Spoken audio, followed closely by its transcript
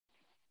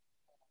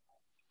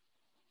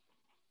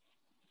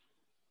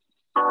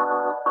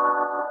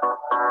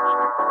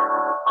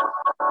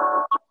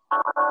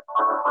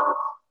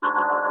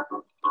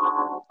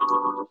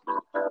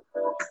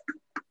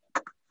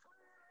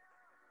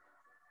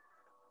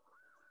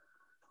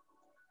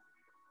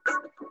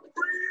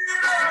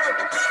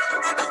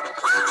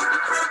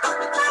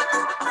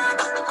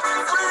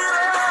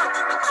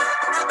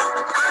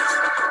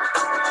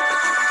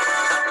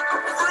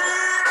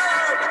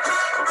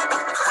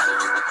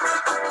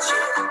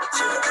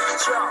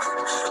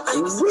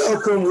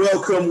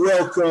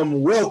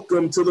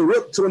Welcome to the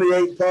RIP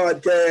 28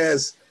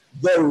 podcast,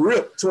 the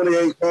RIP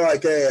 28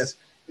 podcast.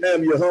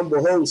 I'm your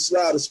humble host,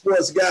 Sly the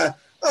Sports Guy.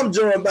 I'm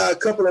joined by a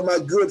couple of my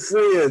good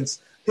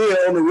friends here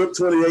on the RIP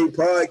 28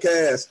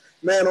 podcast.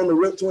 Man, on the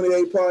RIP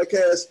 28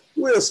 podcast,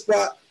 we're a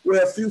spot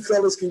where a few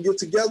fellas can get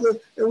together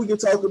and we can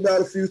talk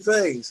about a few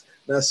things.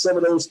 Now, some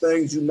of those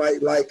things you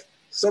might like,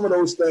 some of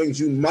those things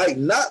you might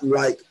not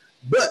like,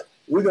 but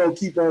we're going to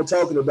keep on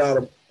talking about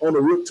them on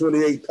the RIP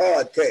 28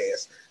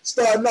 podcast.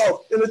 Starting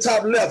off in the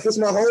top left, it's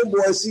my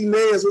homeboy, C.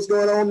 Nez. What's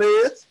going on,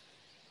 Nez?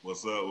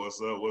 What's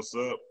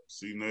up?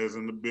 C. Nez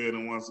in the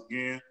building once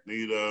again.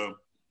 Need to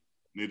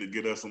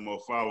get us some more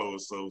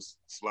followers so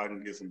Sly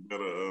can get some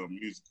better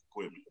music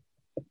equipment.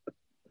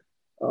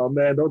 Oh,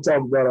 man, don't talk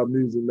about our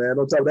music, man.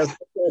 Don't talk. That's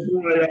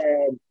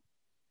my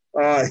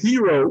boy,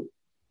 Hero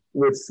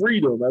with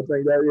Freedom. I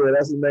think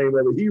that's the name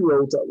of the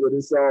Hero with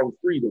his song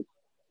Freedom.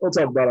 Don't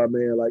talk about our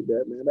man like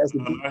that, man. That's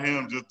not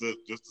him, just the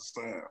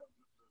sound.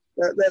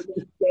 That's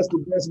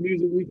the best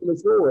music we can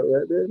afford,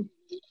 right there.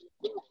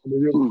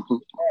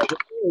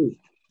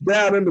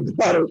 Down in the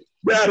bottom,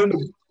 down in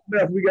the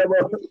left, we got my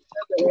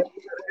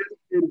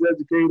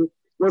educator.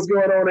 What's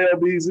going on,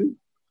 LBZ?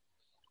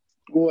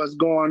 What's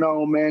going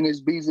on, man?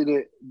 It's Beezy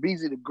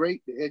the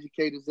Great, the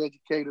educator's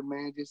educator,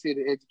 man. Just here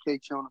to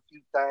educate you on a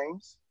few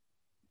things.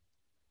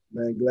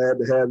 Man, glad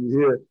to have you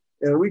here.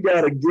 And we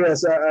got a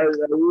guest. I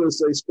will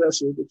say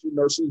special, but you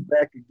know she's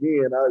back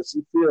again.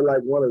 She feel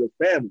like one of the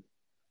family.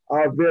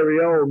 Our very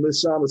own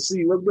Miss Shauna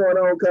C. What's going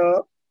on,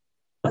 Carl?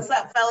 What's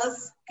up,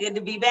 fellas? Good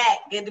to be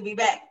back. Man,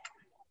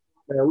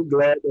 we're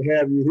glad to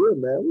have you here,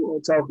 man. We're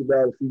going to talk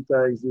about a few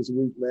things this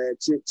week, man.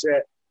 Chit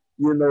chat.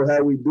 You know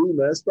how we do,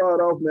 man.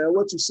 Start off, man.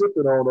 What you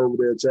sipping on over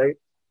there, Jay?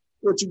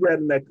 What you got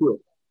in that cup?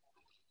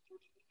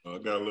 I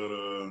got a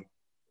little,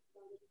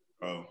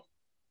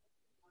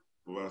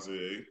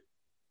 Cavassier.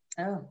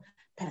 Oh,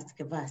 Pastor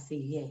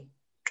Cavassier.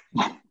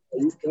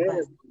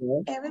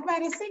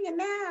 Everybody's singing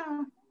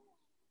now.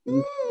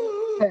 You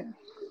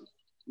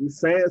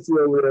fancy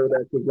over there with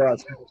that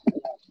Cavassier.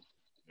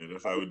 Yeah,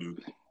 that's how we do.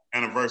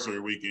 Anniversary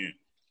weekend.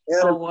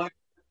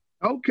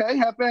 Okay,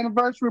 happy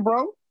anniversary,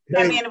 bro.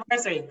 Happy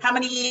anniversary. How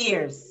many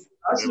years?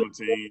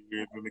 17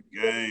 years in the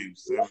game.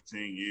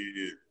 17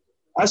 years.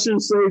 I should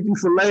have saved you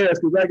for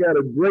last because I got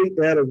a great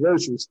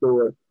anniversary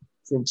story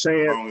from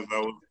Chance. As long as I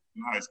was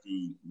in high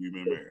school, we've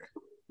been married.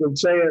 From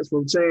Chance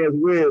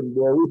wedding,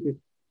 boy.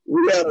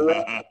 We had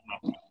a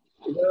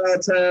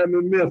wild time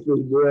in Memphis,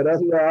 boy.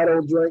 That's why I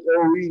don't drink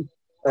OE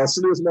or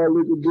sniff my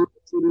liquor beer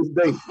to this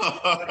day.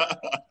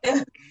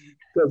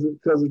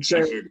 Because of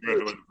Chance. You should have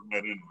graduated from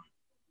that anyway.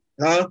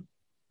 Huh?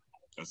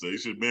 I said you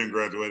should have been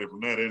graduated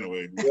from that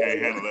anyway. You can't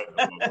handle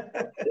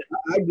that.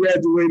 I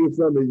graduated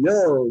from the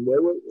young,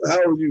 man. How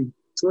old are you?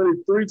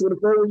 23,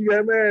 24 when you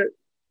got married?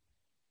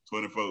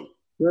 24.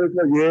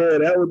 24. Yeah,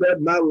 that was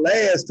my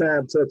last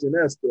time touching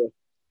that stuff.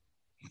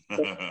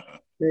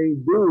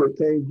 Can't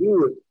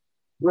do it.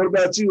 What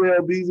about you,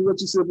 LBZ? What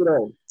you sipping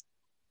on?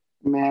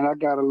 Man, I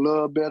got a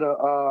little bit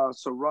of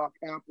Ciroc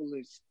apple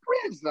and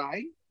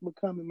Spritzite,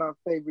 becoming my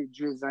favorite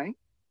drizzling.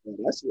 Yeah,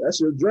 that's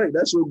your drink.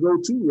 That's your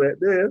go-to right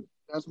there.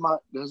 That's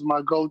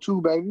my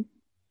go-to, baby.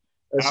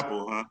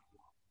 Apple, huh?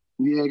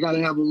 Yeah,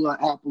 gotta have a little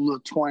apple, little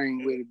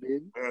twang with it,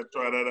 baby. I gotta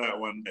try that out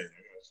one day.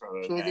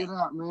 Check it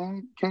out,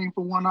 man. Came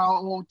from one of our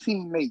old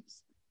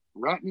teammates,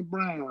 Rodney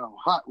Brown,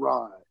 Hot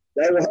Rod.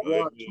 That was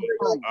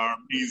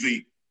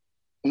RBZ.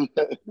 You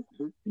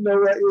know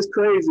what? It's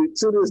crazy.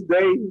 To this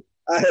day,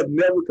 I have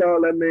never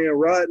called that man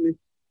Rodney.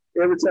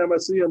 Every time I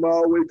see him, I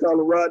always call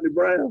him Rodney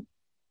Brown.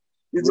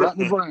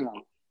 Rodney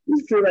Brown. You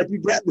feel like you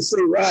got to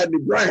say Rodney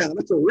Brown.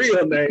 That's a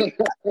real name.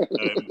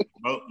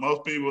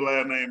 Most people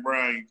last name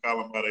Brown, you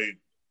call them by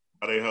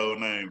their whole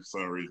name for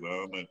some reason. I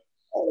don't know.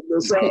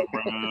 Rob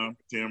Brown,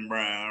 Tim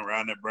Brown,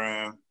 Rodney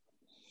Brown.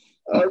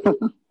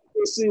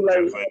 You see, like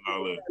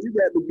you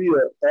got to be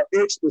an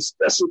extra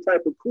special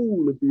type of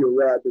cool to be a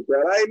Rodney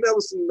Brown. I ain't never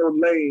seen no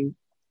name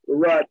for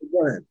Rodney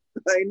Brown.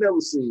 I ain't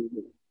never seen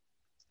it.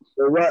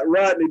 But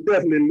Rodney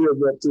definitely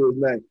lived up to his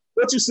name.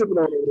 What you sipping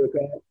on over there,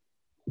 Kyle?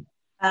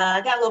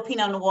 I got a little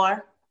Pinot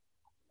Noir.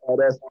 Oh,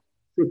 that's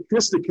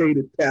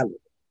sophisticated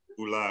palate.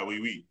 Oula,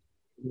 oui.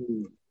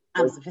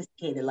 I'm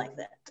sophisticated like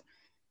that.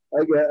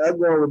 I'm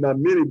going with my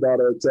mini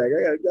bottle attack.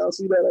 Y'all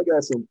see that? I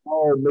got some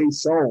Paul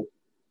Mason.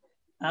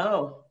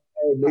 Oh.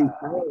 Paul Mason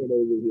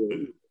over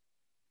here.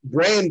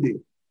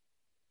 Brandy.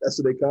 That's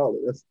what they call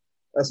it.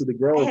 That's what they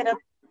grow.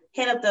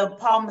 Hit up the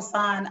Paul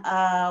Masson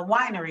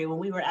winery when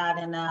we were out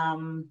in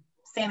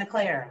Santa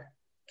Clara,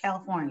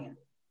 California.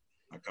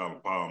 I call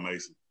it Paul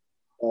Mason.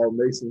 Paul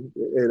Mason.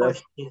 Yeah,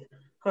 of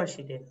course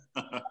you did.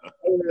 I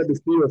had to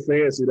feel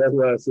fancy. That's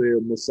why I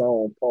said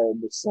Masson, Paul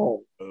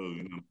Masson. Oh,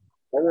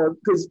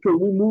 because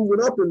we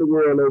moving up in the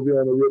world over here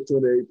on the Rip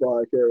 28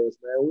 podcast,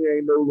 man. We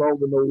ain't no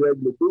longer no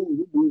regular dudes.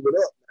 We moving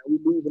up, man. We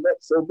moving up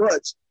so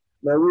much.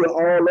 Man, we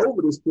are all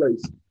over this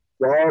place.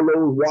 For all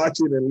those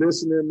watching and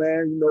listening,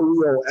 man, you know,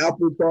 we on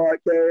Apple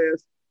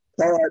Podcasts,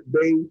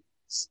 Podbay,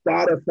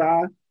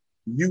 Spotify,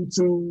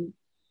 YouTube,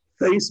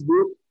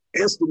 Facebook,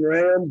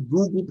 Instagram,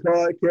 Google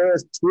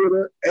Podcasts,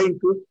 Twitter,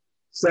 Anchor,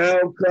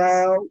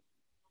 SoundCloud,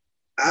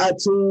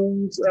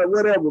 iTunes,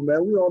 whatever,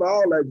 man. We on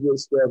all that good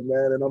stuff,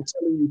 man. And I'm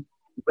telling you,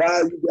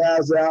 while you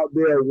guys are out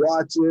there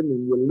watching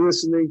and you're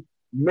listening,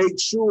 make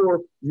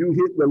sure you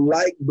hit the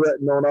like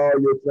button on all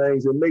your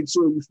things and make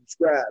sure you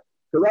subscribe.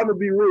 Because I'm going to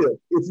be real.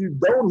 If you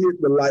don't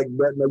hit the like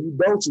button or you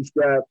don't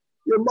subscribe,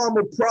 your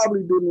mama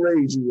probably didn't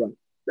raise you right.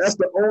 That's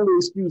the only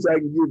excuse I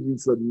can give you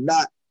for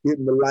not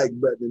hitting the like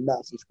button and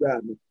not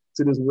subscribing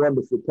to this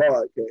wonderful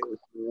podcast,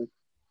 man.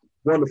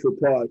 Wonderful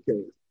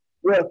podcast.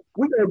 Well,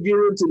 we're going to get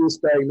into this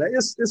thing, man.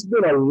 It's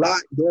been a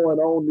lot going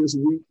on this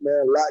week,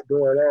 man, a lot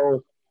going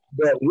on.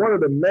 But one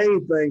of the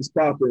main things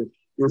popping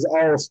is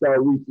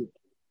All-Star Weekend.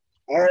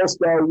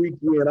 All-Star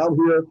Weekend, I'm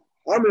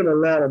in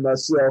Atlanta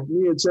myself.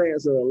 Me and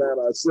Chance in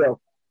Atlanta ourselves.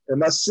 And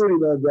my city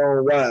done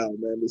gone wild,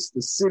 man.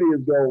 The city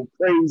is going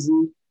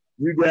crazy.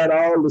 You got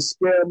all the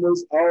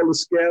scammers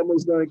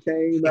done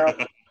came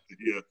out.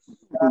 Yeah.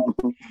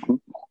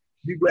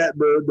 You got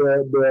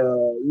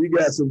you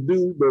got some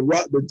dude,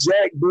 the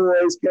Jack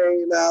Boys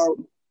came out.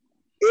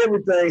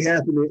 Everything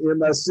happening in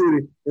my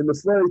city. And the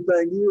funny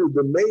thing is,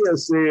 the mayor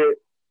said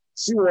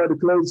she wanted to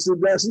close the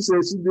city down. She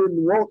said she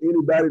didn't want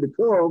anybody to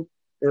come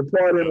and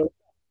party.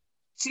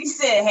 She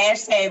said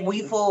hashtag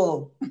we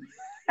full.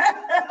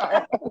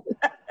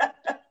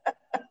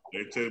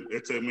 They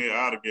took me an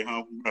hour to get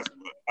home from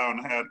basketball. Hour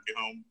and a half to get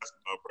home from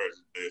basketball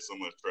practice. There's so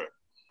much traffic.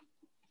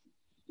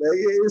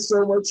 There's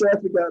so much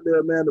traffic out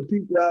there, man. The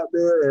people out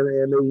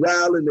there and they're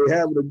wilding.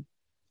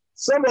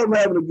 Some of them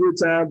having a good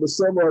time, but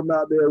some of them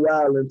out there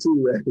wilding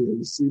too. Right here.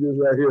 You see this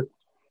right here.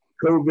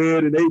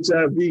 COVID and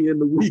HIV in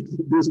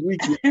this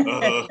weekend.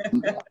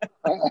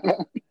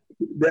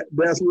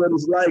 That's what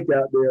it's like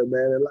out there,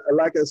 man. And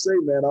like I say,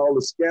 man, all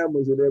the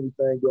scammers and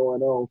everything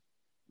going on.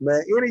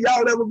 Man, any of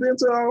y'all ever been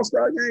to an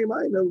All-Star game?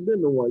 I ain't never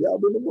been to one. Y'all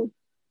been to one?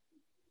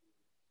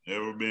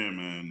 Never been,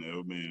 man.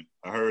 Never been.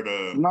 I heard.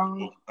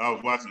 No. I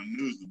was watching the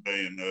news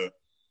today, and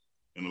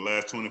in the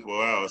last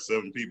 24 hours,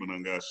 7 people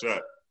done got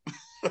shot.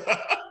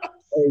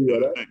 Oh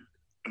yeah.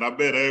 And I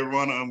bet every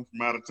one of them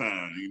from out of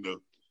town. You know.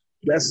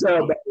 That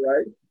sounds about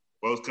right.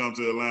 Both come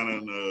to Atlanta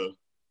and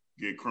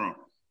get crunk.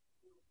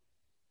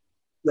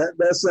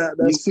 That's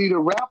you see, the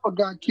rapper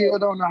got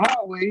killed on the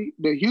highway.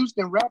 The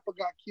Houston rapper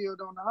got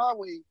killed on the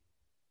highway.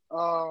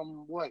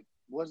 What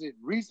was it?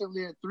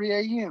 Recently at 3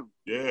 a.m.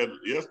 Yeah,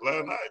 yes,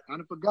 last night. I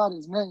forgot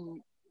his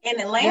name. In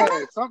Atlanta?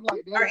 Yeah, something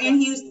like that. Or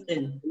in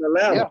Houston? In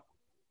Atlanta.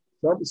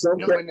 Yeah. Some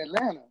in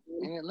Atlanta.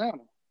 In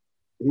Atlanta.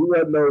 He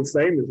wasn't no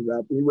famous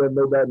rapper. He wasn't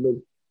nobody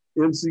no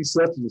MC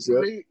such and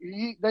such.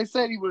 They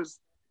said he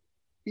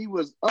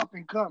was up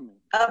and coming.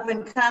 Up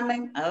and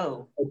coming?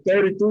 Oh. A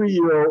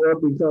 33-year-old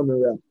up and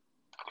coming rapper.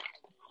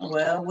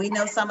 Well, we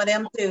know some of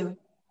them too.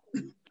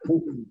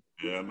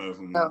 Yeah, I know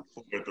some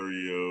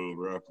 43-year-old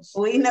rappers.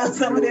 We know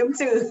some of them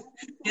too.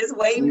 Just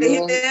waiting to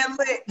hit that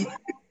lick.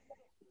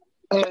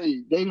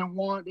 Hey, they didn't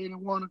want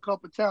a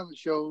couple talent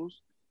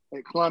shows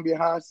at Columbia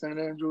High, St.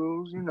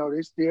 Andrews. You know,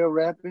 they still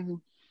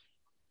rapping.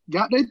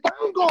 Got their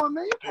thing going,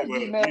 man. You can't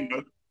get mad.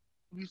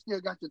 You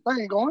still got your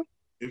thing going.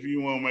 If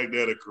you want to make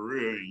that a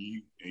career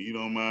and you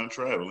don't mind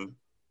traveling,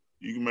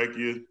 you can make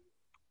your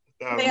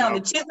They on the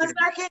Chitlin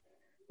circuit?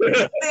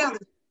 They on the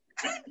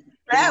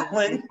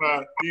traveling.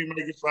 You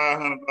make it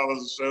 $500 a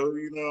show,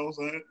 you know what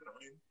I'm saying?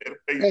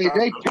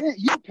 Hey,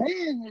 you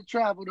paying to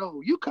travel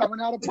though. You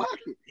coming out of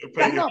pocket. The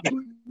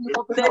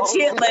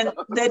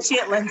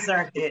Chitlin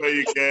circuit. You pay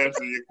your gas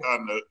and your car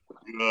note.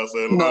 You know what I'm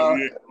saying? As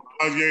long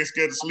as you ain't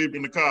scared to sleep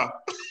in the car.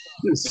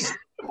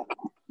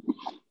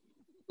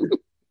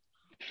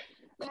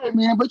 Hey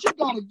man, but you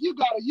gotta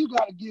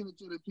give it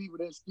to the people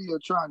that's still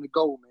trying to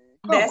go, man.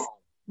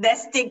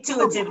 That's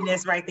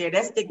stick-to-itiveness right there.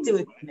 That's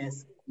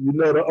stick-to-itiveness. You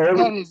know, the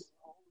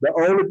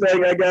only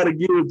thing I gotta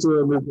give to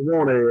him is the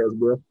one ass,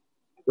 bro.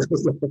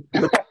 That's the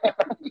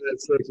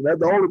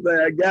only thing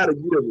I gotta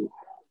give him.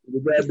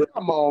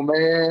 Come on,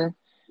 man.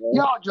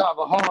 Y'all drive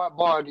a hard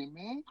bargain,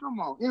 man. Come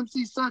on.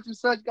 MC such and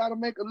such gotta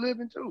make a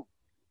living too.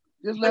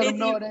 Just let them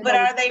know that. But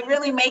are they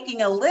really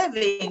making a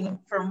living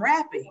from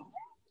rapping?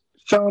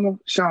 Shauna,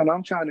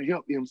 I'm trying to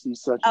help MC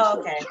such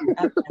and such.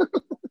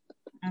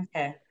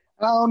 Okay.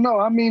 I don't know.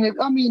 I mean,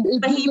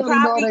 but he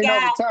probably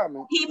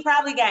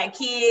got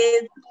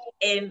kids,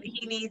 and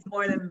he needs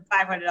more than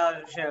 $500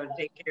 a show to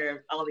take care of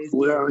all these kids.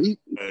 Well, he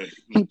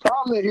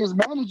probably his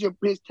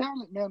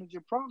talent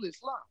manager probably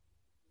slopped.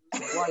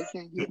 Why he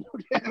can't get no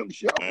damn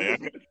show?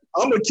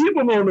 I'm gonna keep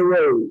him on the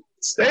road.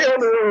 Stay on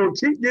the road.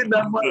 Keep getting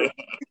that money.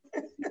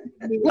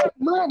 What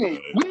money?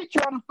 We're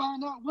trying to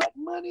find out what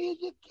money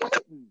is you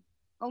getting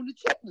on the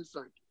Chitlin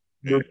circuit.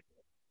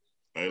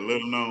 Hey,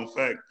 little known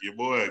fact, your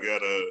boy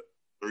got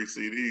 3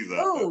 CDs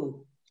out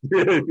Ooh.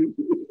 there.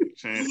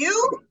 chance.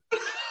 You?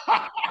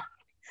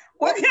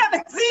 What kind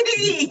of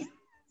CD?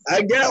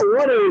 I got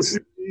one of those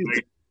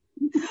CDs.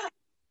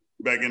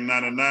 Back in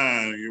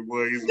 '99, your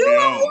boy used to Doing be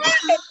on. what?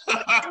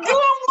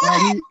 Doing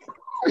what?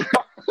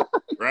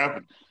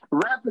 Rapping.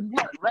 Rapping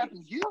what?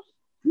 Rapping gifts?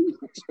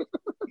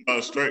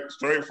 Straight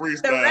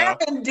freestyle. The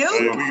rapping dude.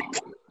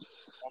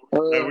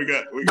 We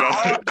got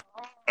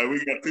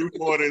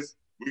 240s.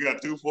 We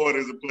got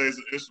 240s and play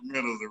some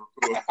instrumentals and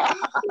record.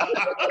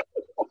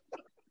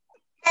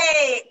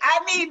 Hey, I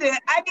need to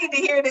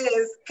hear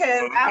this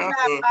because I'm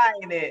not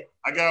buying it.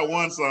 I got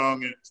one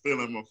song still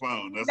in my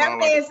phone. That's that all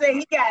man said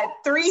he got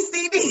 3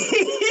 CDs.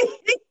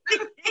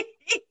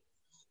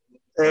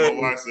 My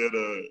wife said,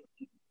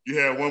 "You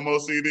had one more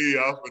CD.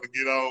 I was going to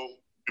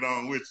get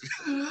on with you."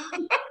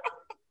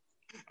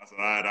 I said,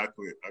 "All right, I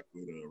quit."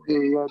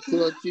 Yeah,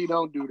 tell T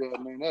don't do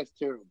that, man. That's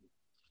terrible.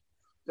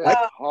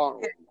 That's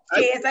horrible.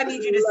 Chance, I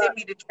need you to send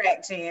me the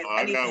track, Chance.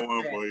 I got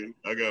one for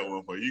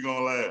you. You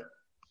gonna laugh?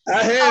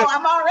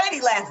 I'm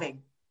already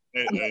laughing.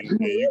 Hey,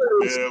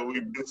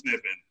 we've been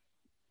sniffing.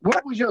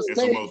 What was your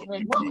stage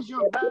name? What was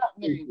your rap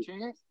name,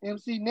 Chance?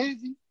 MC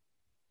Nezzy?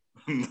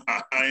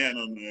 I ain't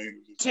no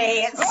name.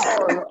 Chance.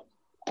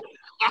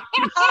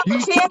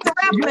 Chance the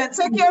Rapper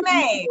took your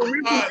name.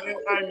 I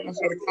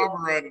should have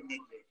copyrighted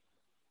it.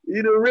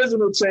 You the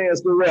original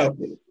Chance the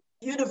Rapper.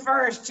 You the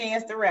first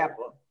Chance the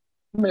Rapper.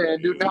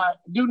 Man, do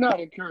not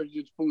encourage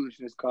this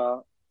foolishness,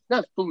 Carl.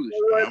 That's foolish.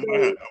 I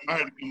might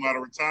have to come out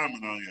of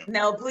retirement on you.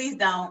 No, please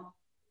don't.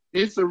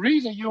 It's the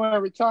reason you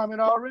in retirement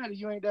already.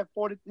 You ain't that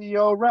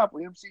 43-year-old rapper,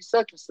 MC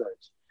such and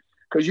such.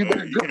 Because you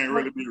can't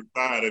really be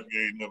retired if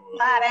you ain't never.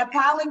 That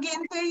pollen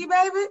getting to you,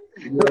 baby?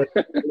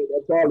 Yeah,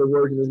 that pollen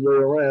working his way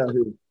around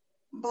here.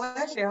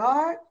 Bless your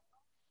heart.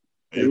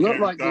 You can't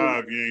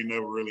retire if you ain't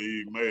never really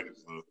even made it.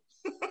 So.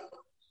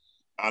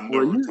 I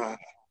never retired.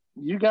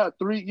 You got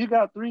three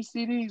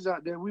CDs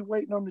out there. We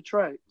waiting on the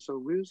track, so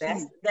we'll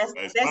see. That's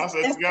 3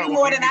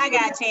 more than I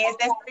got, Chance.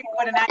 That's 3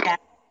 more than I got.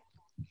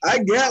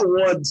 I got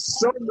one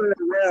somewhere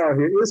around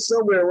here. It's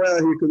somewhere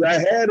around here because I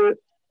had it,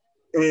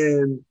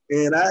 and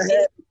I had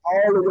it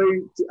all the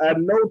way. I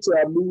know till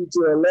I moved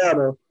to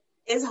Atlanta.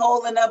 It's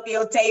holding up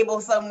your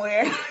table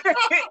somewhere.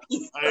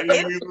 It's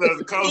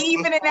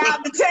evening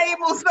out the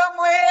table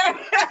somewhere.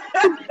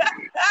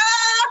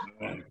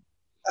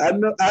 I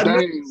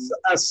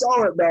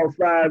saw it about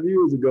 5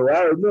 years ago.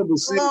 I remember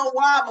seeing a little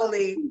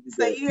wobbly,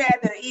 so you had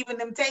to even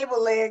them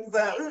table legs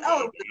up.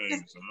 Oh,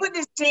 put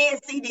this Chance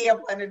CD up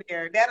under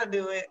there. That'll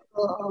do it.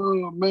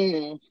 Oh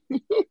man,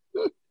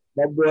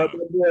 my boy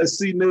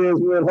C Nez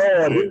went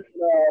hard. You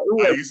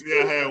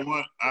see,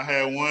 I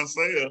had one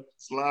sale.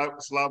 Slide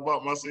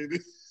bought my CD.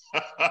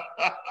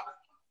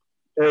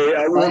 Hey,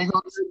 I want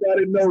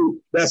everybody to know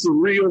that's a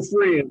real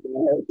friend.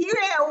 Man. You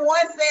had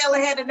one sale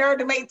and had the nerve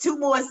to make 2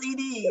 more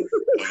CDs.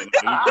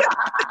 I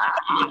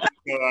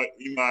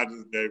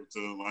just gave it to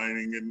him. I ain't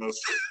even getting no.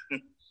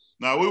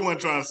 No, we weren't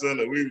trying to sell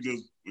it. We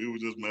were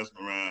just messing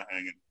around,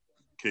 hanging,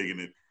 kicking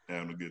it,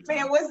 having a good time.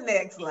 Man, what's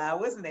next, Lyle?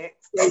 What's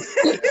next?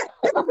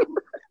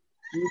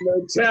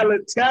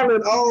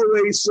 Talent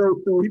always show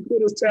through. He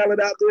put his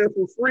talent out there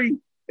for free,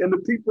 and the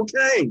people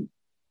came.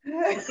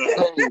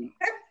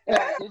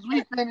 Is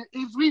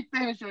we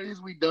finish or is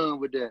we done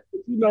with that?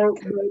 You know,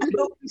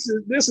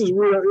 this is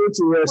real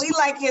interesting. We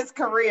like his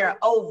career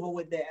over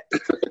with that.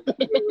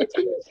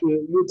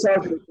 We're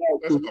talking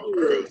about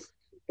careers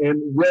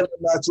and whether or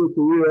not your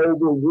career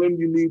over, when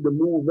you need to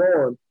move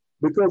on.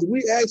 Because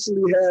we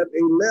actually have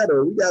a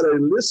letter. We got a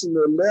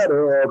listener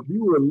letter or a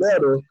viewer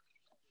letter.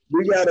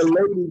 We got a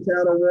lady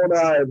kind of want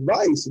our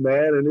advice,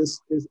 man, and it's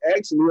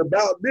actually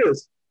about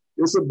this.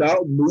 It's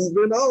about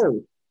moving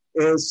on.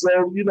 And so,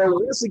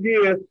 once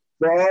again,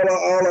 for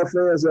all our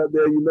fans out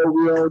there,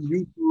 we're on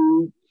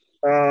YouTube,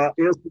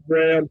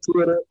 Instagram,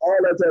 Twitter,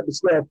 all that type of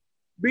stuff.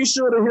 Be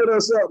sure to hit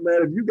us up,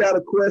 man. If you got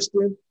a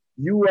question,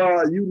 you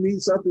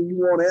need something you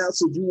want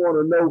answered, you want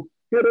to know,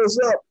 hit us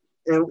up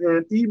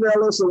and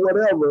email us or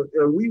whatever,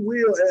 and we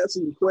will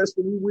answer the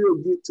question. We will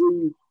get to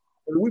you,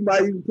 and we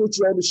might even put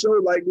you on the show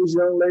like this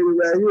young lady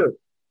right here.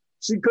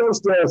 She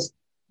comes to us.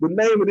 The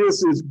name of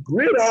this is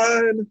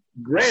Gridiron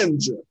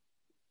Grandeur.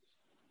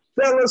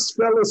 Fellas,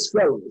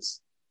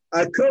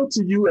 I come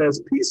to you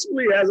as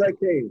peacefully as I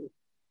can.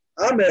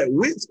 I'm at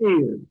wit's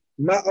end.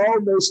 My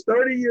almost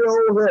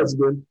 30-year-old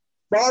husband,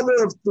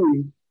 father of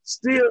 3,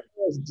 still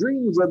has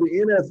dreams of the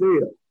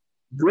NFL.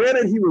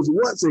 Granted, he was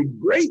once a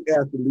great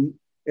athlete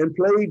and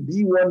played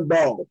D1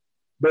 ball,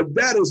 but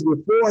that is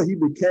before he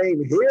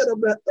became head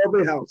of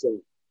a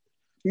household.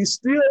 He's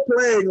still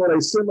playing on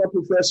a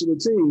semi-professional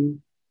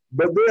team,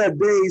 but there are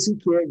days he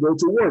can't go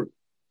to work.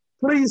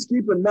 Please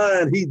keep in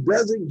mind he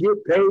doesn't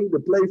get paid to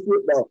play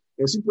football.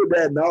 And she put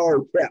that in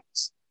all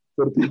caps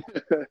for the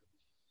people.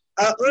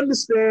 I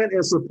understand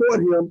and support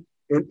him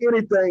in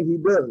anything he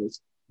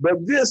does,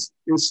 but this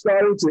is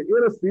starting to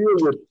interfere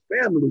with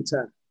family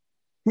time.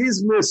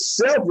 He's missed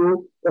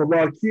several of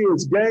our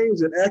kids'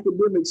 games and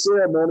academic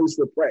ceremonies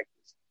for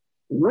practice.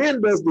 When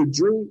does the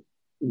dream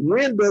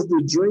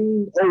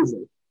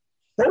over?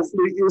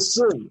 Hopefully it's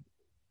soon.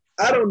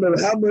 I don't know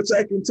how much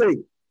I can take.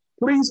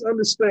 Please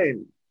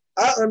understand.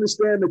 I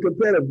understand the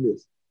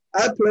competitiveness.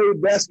 I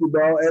played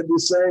basketball at the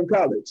same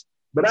college,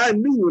 but I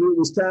knew when it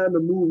was time to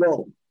move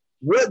on.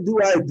 What do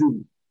I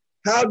do?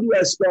 How do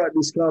I start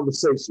this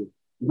conversation?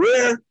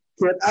 Where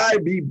can I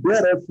be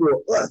better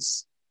for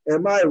us?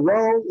 Am I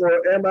wrong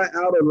or am I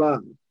out of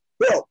line?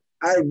 Help,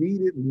 I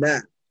need it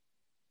now.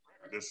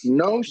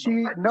 No,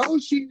 she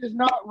is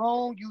not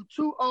wrong. You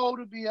too old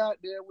to be out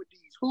there with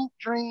these hoop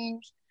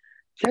dreams.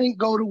 Can't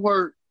go to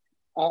work.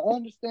 I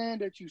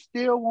understand that you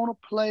still want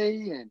to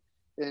play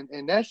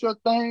and that's your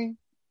thing.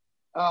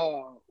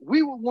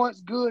 We were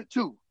once good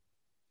too.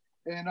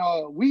 And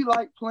we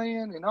like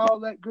playing and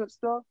all that good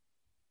stuff.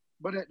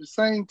 But at the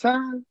same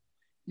time,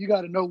 you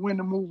got to know when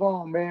to move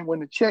on, man. When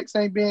the checks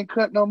ain't being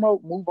cut no more,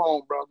 move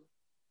on, brother.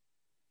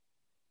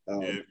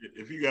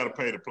 If you got to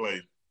pay to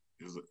play,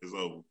 it's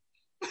over.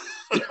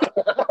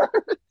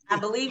 I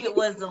believe it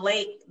was the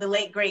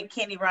late great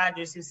Kenny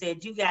Rogers who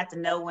said, "You got to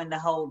know when to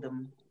hold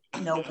them,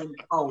 know when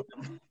to hold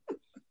them."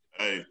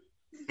 Hey,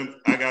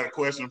 I got a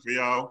question for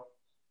y'all.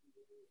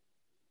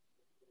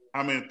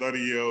 How many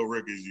 30-year-old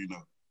rookies you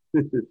know?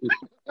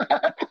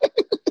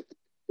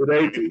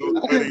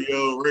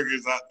 30-year-old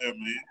rookies out there,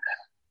 man.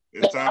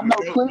 It's time to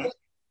go.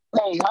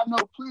 Hey, I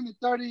know plenty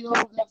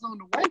 30-year-olds that's on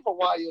the waiver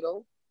wire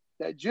though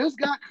that just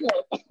got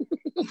cut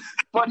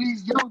for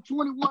these young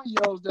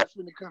 21-year-olds that's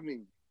going to come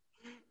in.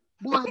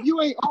 Boy, if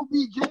you ain't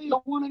OBJ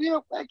or one of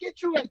them, like,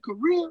 get you a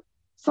career,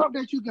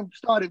 something that you can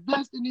start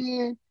investing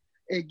in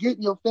and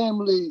getting your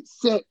family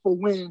set for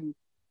when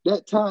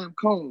that time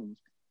comes.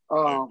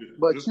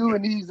 But you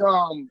and these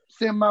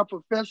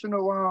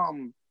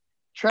semi-professional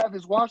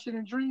Travis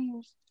Washington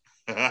dreams,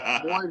 boy,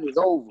 it is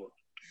over.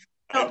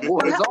 So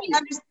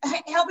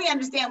help me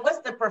understand what's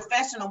the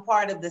professional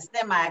part of the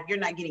semi if you're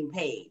not getting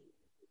paid.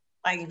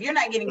 Like if you're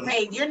not getting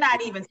paid, you're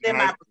not even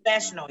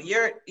semi-professional.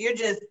 You're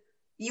just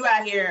you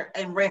out here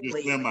in rec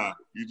league.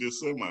 You just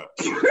semi.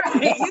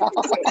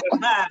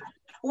 Right.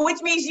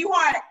 Which means you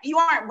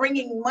aren't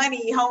bringing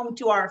money home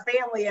to our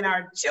family and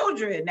our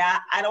children. Now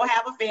I don't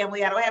have a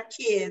family, I don't have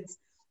kids,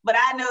 but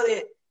I know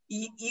that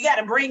you got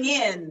to bring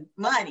in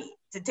money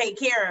to take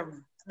care of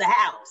the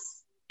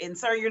house. And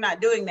sir, you're not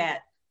doing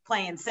that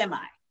playing semi.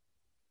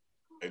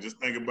 Hey, just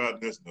think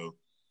about this though.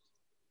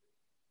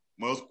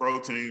 Most pro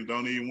teams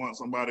don't even want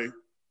somebody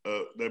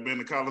that been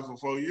to college for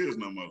 4 years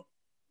no more.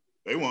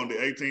 They want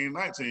the 18,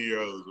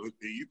 19-year-olds.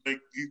 You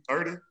think you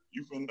 30?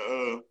 You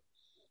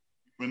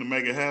finna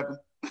make it happen?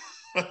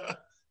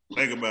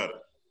 Think about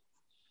it.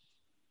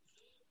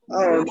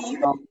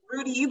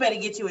 Rudy, you better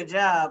get you a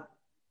job.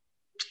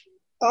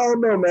 I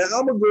don't know, man.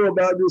 I'm going to go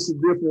about this a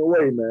different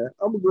way, man.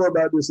 I'm going to go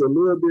about this a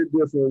little bit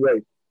different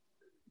way.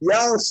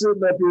 Y'all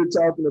sitting up here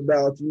talking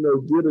about,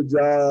 get a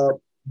job,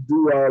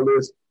 do all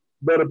this.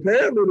 But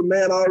apparently the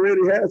man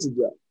already has a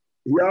job.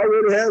 He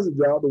already has a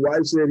job. The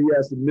wife said he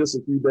has to miss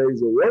a few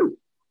days of work.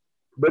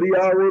 But he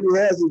already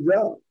has a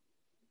job.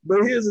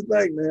 But here's the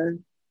thing,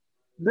 man.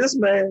 This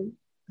man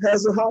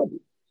has a hobby.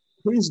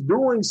 He's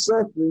doing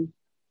something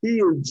he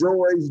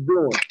enjoys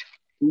doing.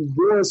 He's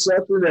doing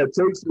something that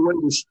takes away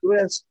the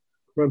stress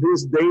from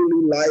his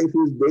daily life,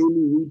 his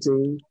daily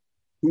routine.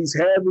 He's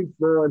having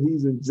fun.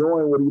 He's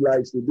enjoying what he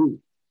likes to do.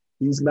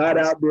 He's not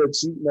out there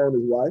cheating on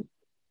his wife.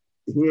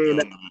 He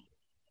ain't.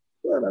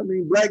 Well, I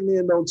mean, black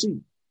men don't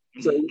cheat.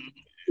 So,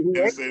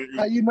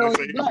 how you know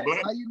it's black?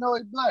 How you know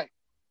it's black?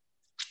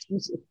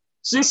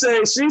 She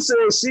said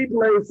she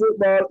played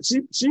football.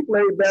 She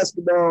played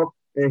basketball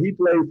and he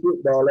played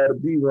football at a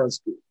D1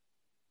 school.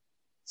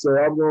 So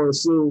I'm going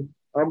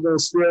to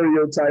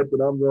stereotype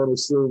and I'm going to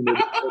assume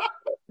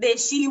that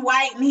she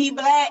white and he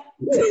black.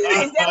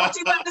 Is that what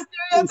you want to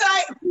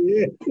stereotype?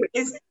 Yeah.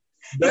 Is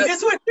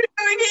this what you're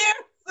doing here,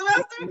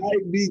 Sylvester? That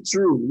might be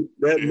true.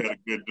 That had a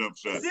good jump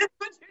shot. Is this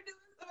what you're doing,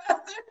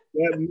 Sylvester?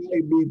 That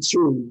might be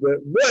true, but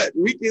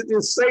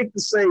it's safe to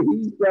say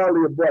he's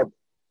probably a brother.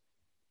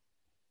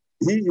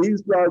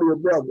 He's probably a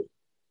brother.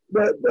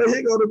 But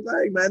here go the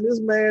thing, man. This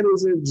man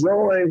is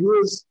enjoying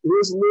his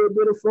little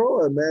bit of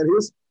fun, man.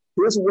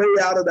 His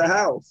way out of the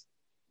house,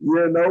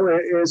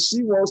 and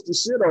she wants to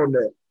shit on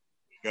that.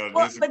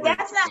 Well, but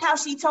that's not how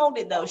she told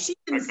it, though. She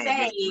didn't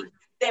say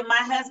that my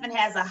husband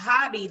has a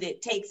hobby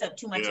that takes up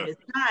too much of his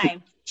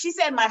time. She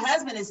said my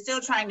husband is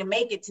still trying to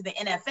make it to the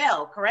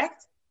NFL,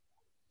 correct?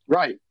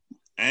 Right.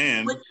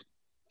 And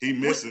he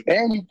misses.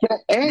 And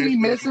he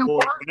missing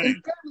work.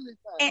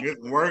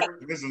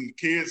 Missing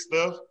kids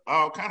stuff,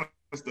 all kind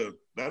of stuff.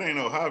 That ain't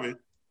no hobby.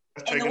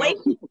 And the way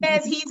he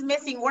says he's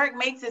missing work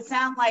makes it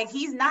sound like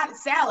he's not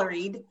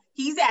salaried,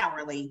 he's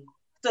hourly.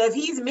 So if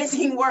he's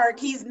missing work,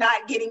 he's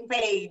not getting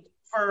paid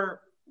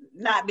for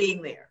not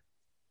being there.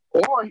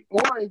 Or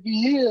if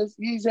he is,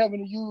 he's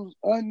having to use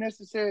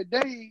unnecessary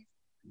days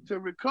to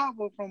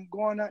recover from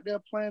going out there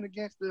playing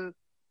against the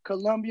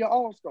Columbia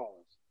All-Stars.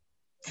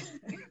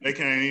 They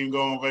can't even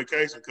go on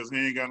vacation because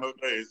he ain't got no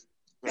days.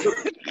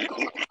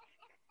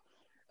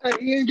 Hey,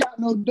 he ain't got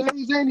no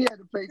days and he had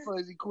to pay for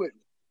his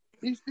equipment.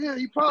 He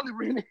probably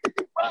rented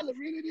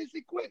his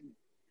equipment.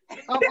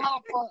 I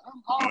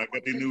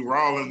got these new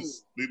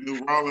Rollins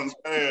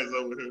pads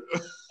over here.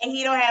 And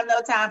he don't have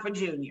no time for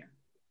Junior.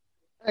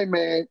 Hey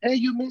man, and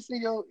you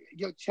missing your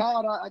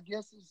child, I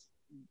guess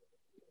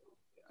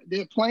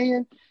they're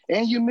playing,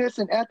 and you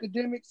missing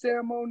academic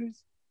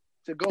ceremonies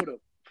to go to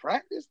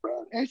practice,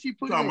 bro. And she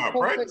put talking about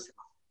practice.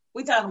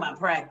 We talking about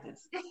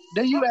practice.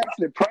 Then you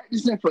actually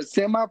practicing for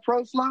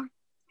semi-pro slot?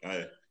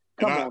 Hey,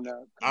 come on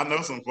now. I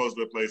know some folks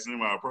that play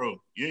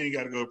semi-pro. You ain't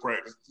got to go to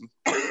practice. You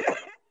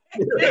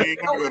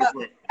ain't got to go to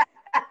practice.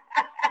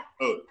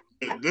 Oh,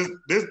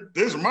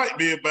 this might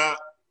be about.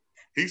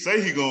 He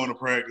say he going to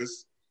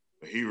practice,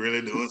 but he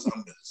really doing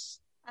something else.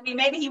 I mean,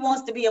 maybe he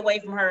wants to be away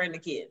from her and the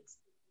kids.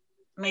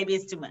 Maybe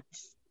it's too much.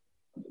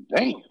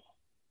 Damn.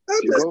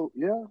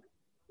 Yeah.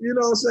 You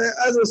know what I'm saying?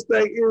 I just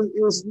think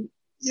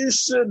she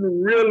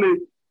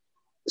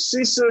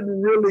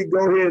shouldn't really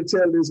go ahead and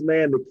tell this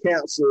man to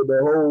cancel the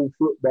whole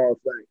football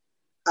thing.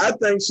 I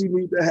think she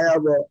needs to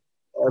have a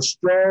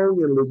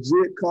strong and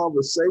legit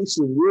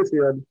conversation with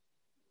him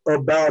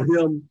about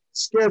him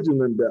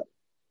scheduling better,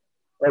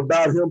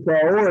 about him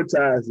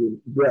prioritizing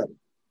better.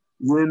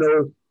 You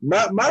know,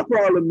 my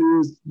problem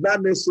is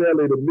not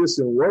necessarily the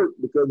missing work,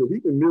 because if he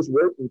can miss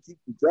work and keep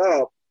the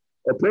job,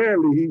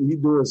 apparently he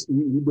doing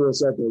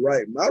something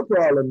right. My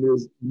problem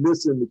is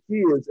missing the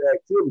kids'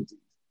 activities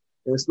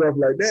and stuff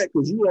like that,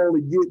 because you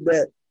only get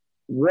that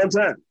one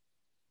time.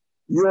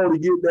 You only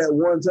get that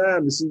one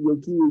time to see your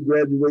kid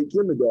graduate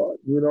kindergarten.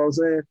 You know what I'm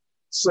saying?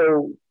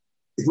 So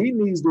he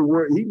needs to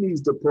work. He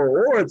needs to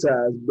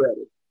prioritize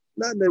better,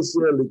 not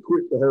necessarily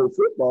quit the whole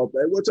football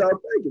thing. What y'all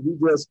think? If he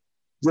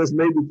just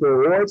maybe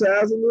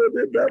prioritize a little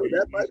bit better,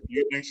 that might.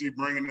 You think she's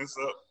bringing this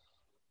up?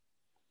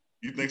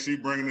 You think she's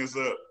bringing this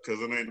up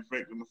because it ain't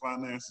affecting the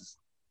finances?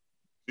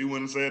 She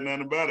wouldn't have said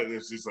nothing about it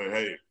if she said,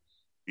 "Hey,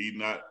 he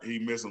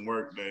missing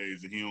work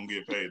days and he don't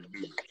get paid to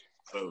do it."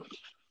 So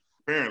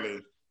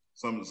apparently,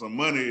 some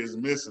money is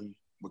missing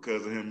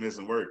because of him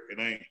missing work. It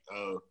ain't.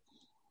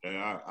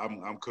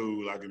 I'm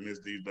cool. I can miss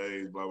these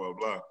days. Blah blah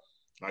blah.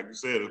 Like you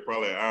said, it's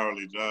probably an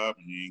hourly job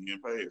and you ain't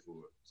getting paid for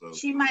it. So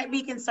she might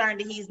be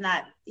concerned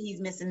that he's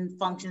missing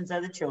functions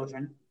of the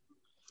children.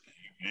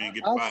 I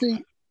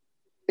see.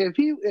 If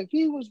he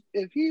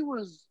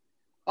was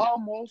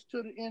almost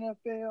to the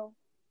NFL,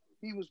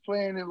 he was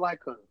playing in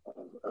like a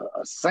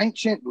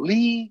sanctioned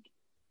league,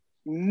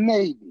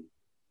 maybe.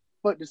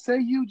 But to say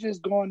you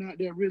just going out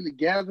there really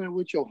gathering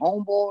with your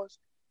homeboys,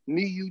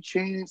 me, you,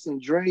 Chance,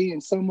 and Dre,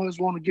 and some of us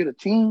want to get a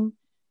team,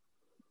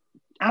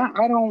 I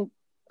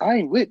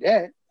ain't with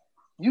that.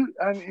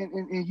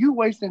 And you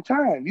wasting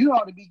time. You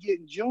ought to be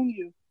getting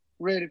Junior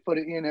ready for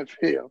the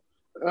NFL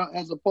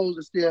as opposed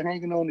to still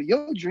hanging on to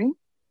your dream.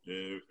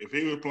 Yeah, if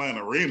he was playing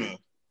arena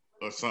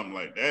or something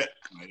like that,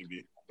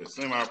 maybe. But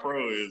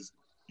semi-pro is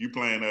you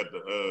playing at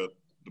the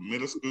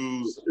middle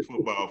school's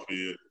football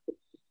field.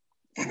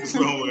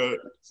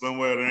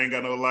 Somewhere that ain't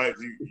got no lights.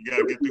 You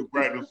gotta get through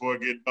practice before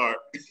it get dark.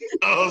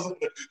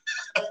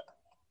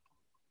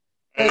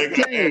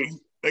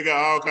 They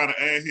got all kind of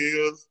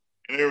anthills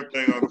and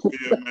everything on the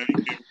field, man.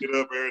 You can't get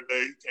up every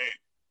day.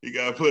 You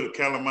gotta put a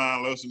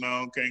calamine lotion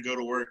on. Can't go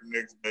to work the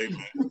next day,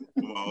 man.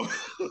 Come on.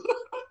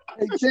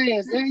 Hey,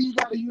 Chance, and you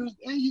gotta use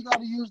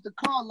the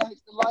car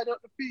lights to light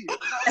up the field.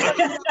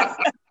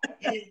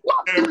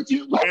 What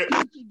picture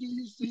do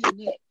you see in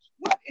that?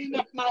 What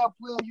NFL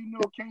player you know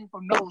came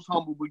from those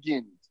humble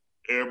beginnings?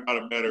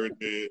 Everybody better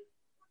did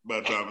by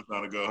the time it's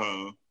time to go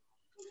home.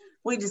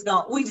 We just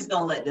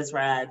gonna let this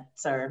ride,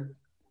 sir.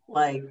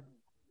 Like,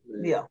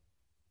 yeah.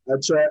 I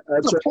tried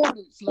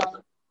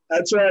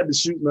to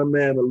shoot my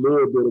man a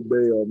little bit of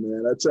bail,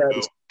 man.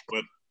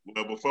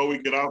 But before we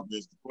get off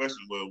this, the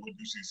question was, what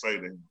do she say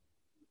to him?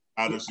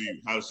 How does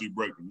she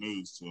break the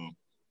news to him?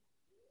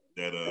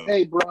 That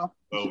Hey, bro.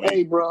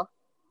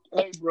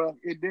 There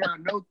are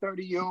no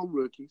 30-year-old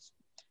rookies.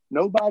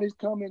 Nobody's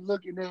coming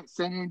looking at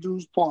St.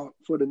 Andrews Park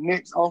for the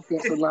next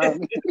offensive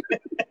lineman.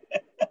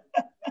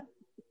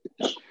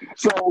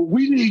 So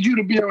we need you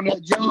to be on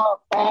that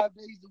job 5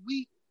 days a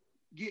week,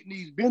 getting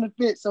these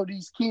benefits so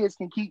these kids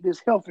can keep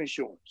this health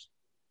insurance.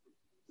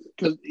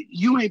 Because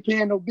you ain't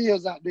paying no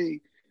bills out there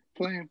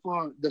playing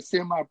for the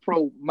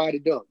semi-pro Mighty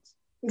Ducks.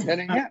 That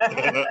ain't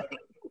happening.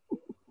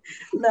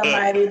 The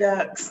Mighty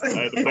Ducks.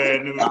 Like the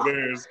bad news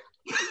Bears.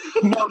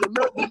 No, the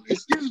little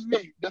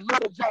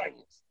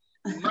Giants.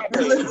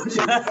 The little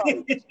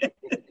Giants.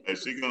 Hey,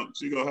 she gonna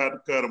have to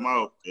cut them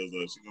off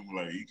because she gonna be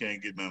like, you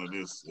can't get none of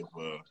this that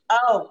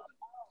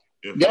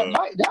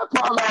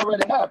probably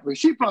already happened.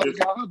 She probably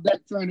got her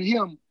back turned to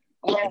him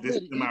already. This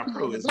is my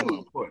pro. It's more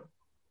important.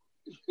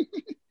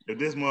 If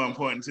this more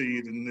important to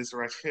you than this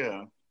right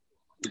here,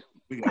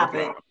 we got a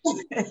problem.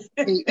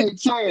 Hey,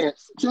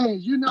 Chance,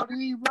 you know they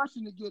ain't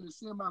rushing to get a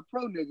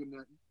semi-pro nigga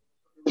nothing.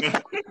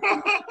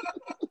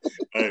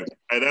 hey,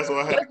 that's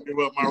why I had to give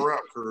up my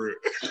rap career.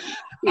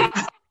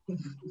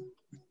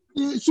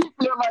 Yeah, she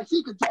feel like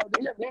she could talk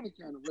to him any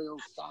kind of way. I'm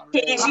sorry.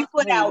 And you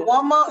put out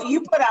one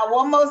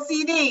more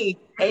CD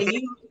and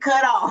you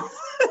cut off.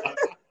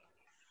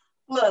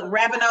 Look,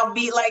 rapping off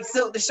beat like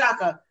Silk the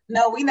Shocker.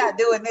 No, we not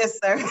doing this,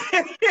 sir.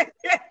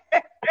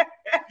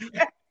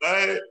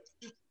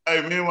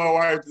 Hey, me and my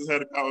wife just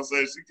had a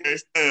conversation. She can't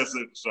stand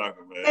Silk the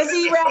Shocker, man. Cause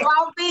he rap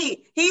off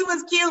beat. He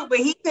was cute, but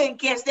he couldn't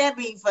catch that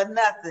beat for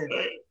nothing.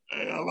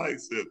 Hey, I like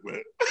Silk,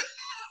 man.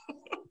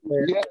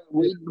 Yeah,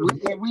 we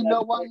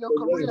know why your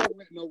career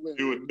went nowhere.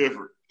 It was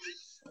different.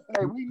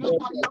 Hey, we know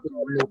why your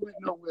career went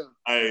nowhere.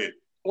 Hey,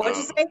 What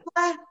you say,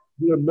 Fly?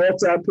 You're a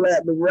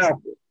multi-platinum rapper.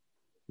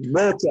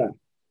 Multi.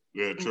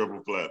 Yeah, triple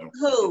platinum.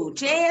 Who?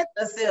 Chance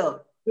or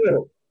Silk? Yeah.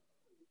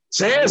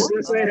 Chance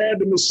just ain't had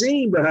the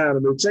machine behind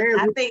him.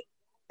 I think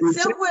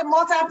Silk went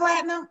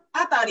multi-platinum.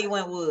 I thought he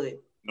went wood.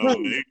 No,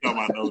 he ain't talking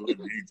about no limit.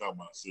 He ain't talking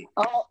about Silk.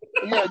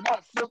 Yeah,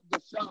 not Silk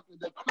the Shocker.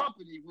 The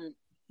company went.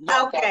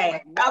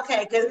 Okay,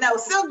 because no,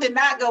 Silk did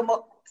not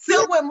go.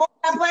 Silk went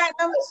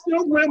multi-platinum.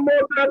 Silk went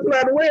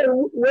multi-platinum.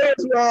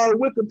 Where's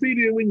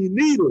Wikipedia when you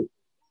need it?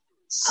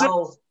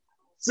 Silk.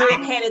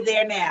 I'm headed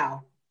there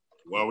now.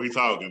 While we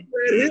talking.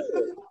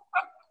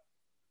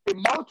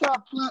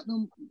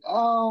 Multi-platinum, I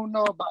don't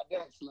know about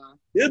that, Sly.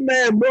 This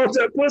man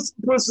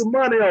put some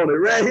money on it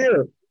right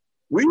here.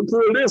 We can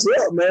pull this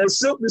up, man.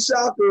 Silk the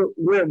Shocker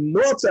went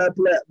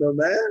multi-platinum,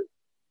 man.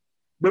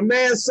 The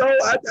man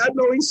sold, I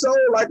know he sold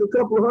like a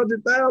couple of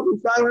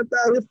 100,000,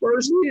 500,000 his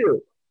first year.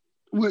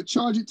 What,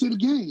 charge it to the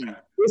game?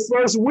 His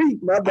first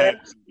week, my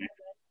bad.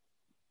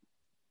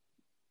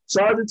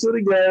 Charge it to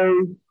the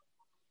game.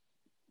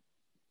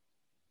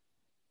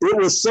 It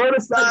was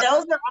certified.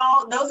 So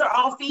those are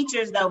all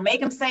features though.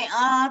 Make him say,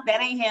 that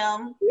ain't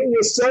him. It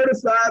was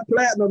certified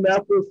platinum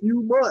after a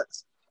few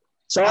months.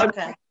 Charge it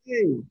to the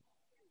game.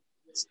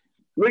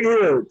 Look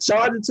here,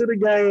 charge it to the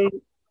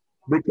game.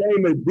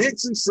 Became a big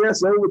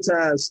success over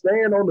time,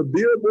 staying on the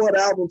Billboard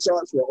album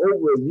charts for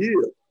over a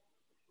year.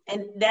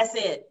 And that's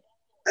it.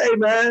 Hey,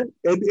 man,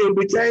 it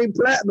became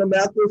platinum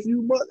after a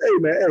few months. Hey,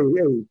 man,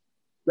 hey,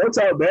 don't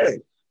talk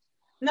bad.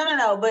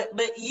 No, but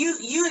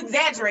you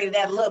exaggerated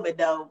that a little bit,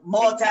 though.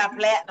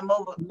 Multi-platinum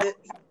over.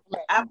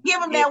 I'll give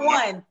him that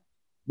one.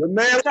 The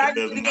man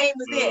started the game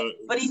was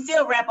it, but he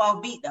still rap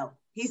off beat, though.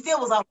 He still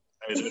was off.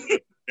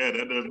 Yeah,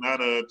 that does not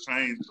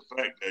change the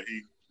fact that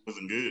he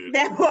wasn't good.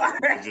 That part.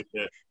 It's just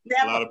that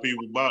a lot of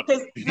people bought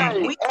it.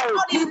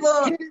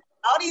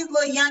 All these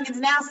little youngins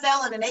now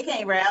selling and they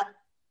can't rap.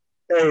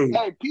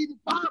 Hey, Peter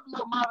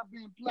Pablo might have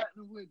been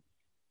platinum with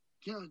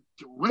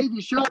waving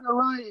shirt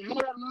around your head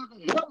like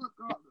a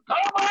helicopter.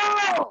 Come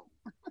on!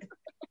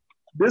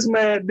 This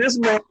man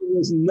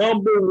was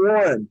number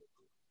one.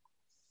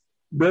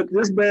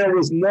 This man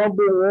was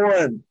number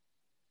one.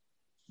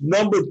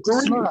 Number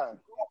 3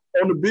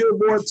 on the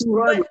Billboard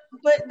 200.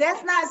 But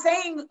that's not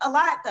saying a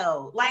lot,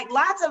 though. Like,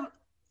 lots of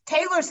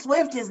Taylor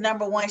Swift is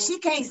number one. She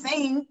can't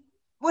sing.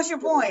 What's your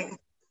point?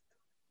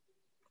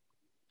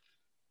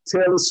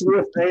 Taylor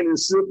Swift ain't in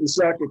Silk the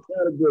Shocker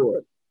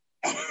category.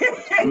 I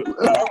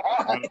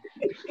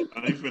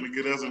ain't finna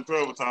get us in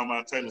trouble talking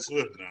about Taylor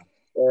Swift now.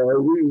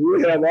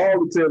 We have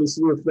all the Taylor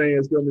Swift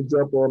fans coming to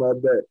jump on our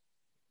back.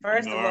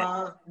 First of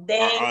all, they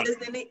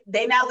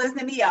not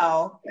listening to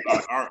y'all.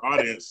 Our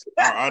audience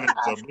are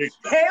big.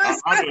 Taylor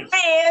Swift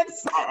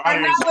fans are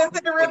not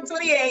listening to Rip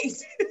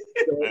 28.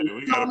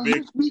 We got a big.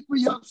 You speak for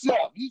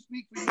yourself. We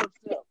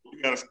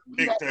got a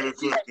big Taylor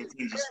Swift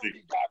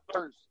contingency.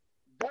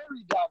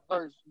 Very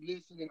diverse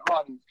listening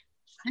audience.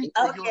 Speak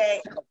for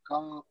yourself,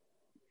 Carl.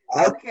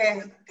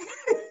 Okay.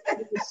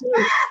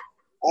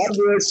 I'm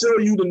going to show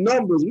you the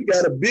numbers. We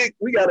got a big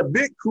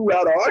crew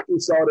out of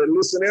Arkansas that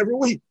listen every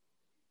week.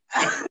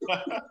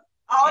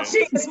 All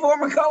chicks,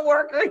 former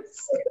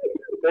co-workers.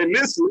 They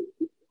listen.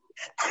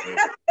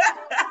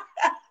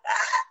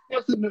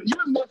 You're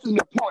missing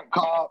the point,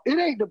 Carl. It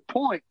ain't the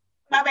point.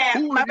 My bad.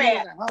 How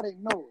they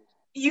know it.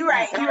 You're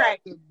right.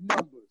 The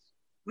numbers.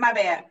 My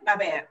bad.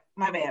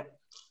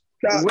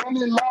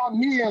 Women lie,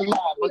 men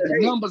lie, but the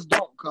numbers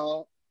don't,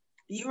 Carl.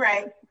 You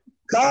right.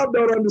 Carl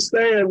don't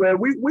understand, man.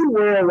 We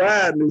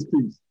worldwide in this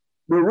piece.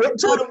 The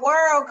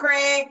world,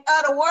 Craig.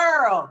 Of the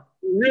world.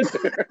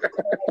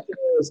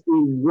 Is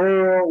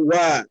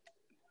worldwide.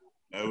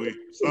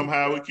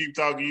 Somehow we keep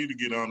talking you to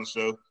get on the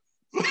show.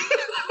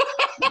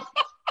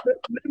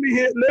 Let me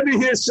hit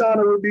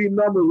Shauna with these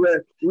numbers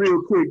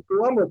real quick.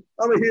 So I'm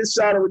gonna hit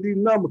Shauna with these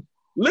numbers.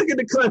 Look at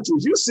the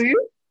countries. You see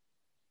it?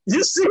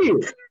 You see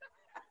it?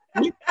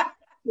 You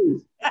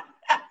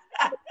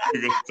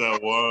can tell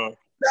one.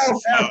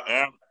 South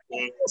Africa,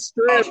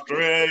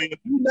 Australia.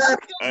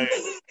 Hey,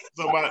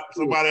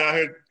 somebody out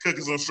here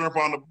cooking some shrimp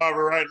on the barbie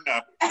right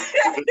now.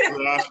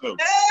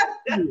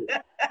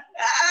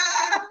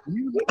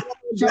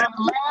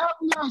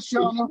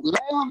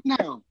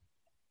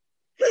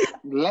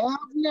 Laugh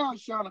now,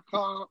 Shauna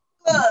Carl.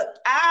 Look,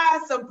 I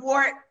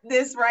support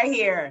this right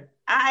here.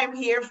 I'm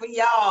here for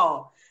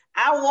y'all.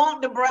 I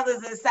want the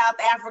brothers in South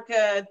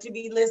Africa to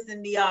be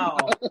listening to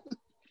y'all.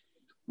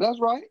 That's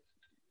right.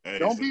 Hey,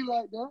 don't be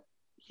like that.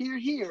 Here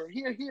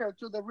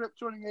to the Rip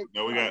 28.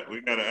 No, we got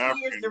an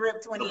African. Here's the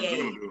Rip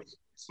 28.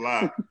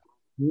 Sly.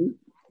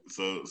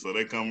 So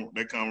they come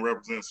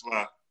represent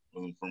Sly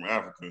from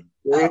Africa.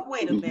 Oh,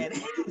 wait a minute.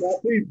 My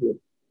people.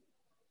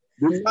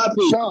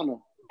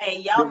 Shauna. Hey,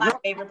 y'all, my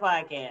favorite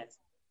podcast.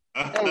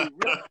 Hey,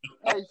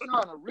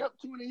 Shauna, Rip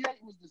 28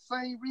 was the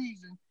same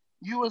reason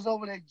you was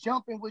over there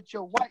jumping with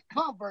your white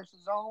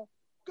Converses on.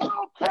 Go,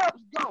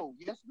 Cubs, go.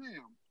 Yes,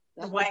 ma'am.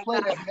 That's the play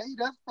that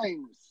made us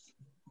famous.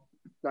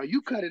 Now,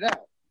 you cut it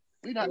out.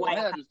 We're not going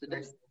to have this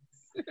today.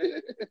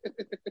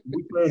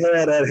 We can't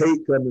have that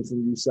hate coming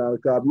from you, Shauna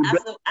Cobb.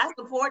 I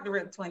support the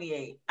Rip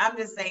 28. I'm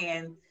just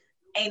saying,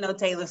 ain't no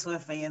Taylor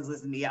Swift fans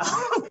listening to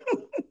y'all.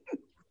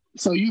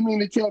 So you mean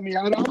to tell me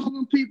out of all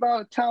them people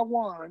out of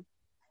Taiwan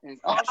and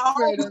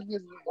Australia?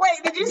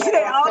 Wait, did you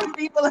say all the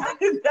people out of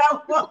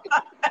Taiwan?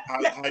 How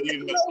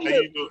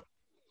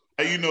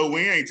you know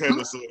we ain't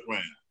Taylor Swift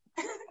fans?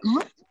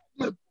 Look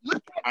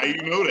how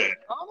you know that?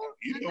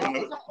 You don't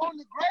know. On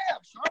the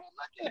grab, Shauna.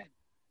 Look at it.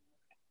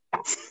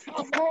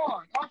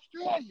 Taiwan,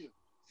 Australia.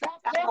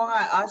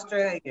 Taiwan,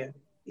 Australia.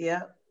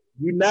 Yeah.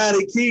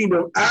 United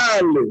Kingdom,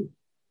 Ireland.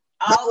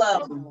 All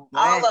of them.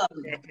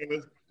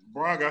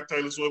 Brian got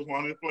Taylor Swift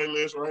on his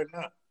playlist right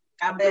now.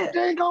 I bet.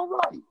 They ain't gonna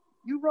right.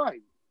 You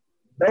right.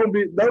 Don't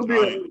be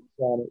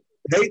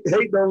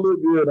hate don't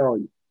look good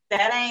on you.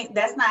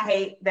 That's not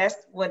hate. That's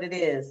what it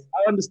is.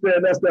 I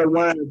understand that's that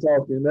wine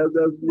talking.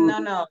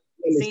 No.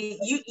 See,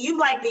 you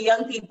like the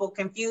young people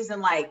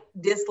confusing like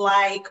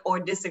dislike or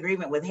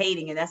disagreement with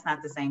hating, and that's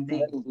not the same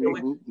thing. So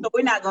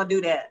we're not gonna do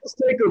that. Let's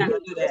take a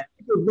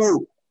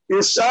vote.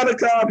 Is Shauna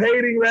Cobb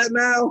hating right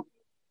now?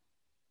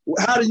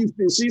 How do you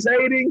feel? She's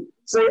hating?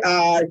 Say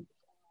aye.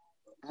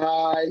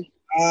 Aye.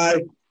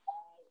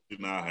 She's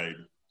not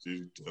hating.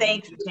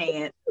 Thank you,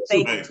 Chance.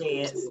 Thank you,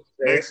 Chance.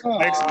 Next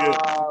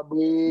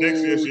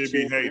year she'll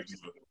be hating.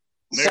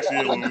 Next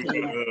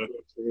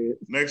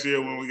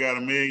year when we got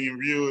 1 million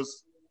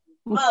viewers.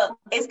 Look,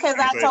 it's because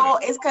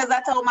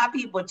I told my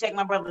people check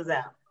my brothers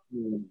out.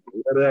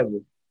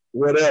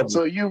 Whatever.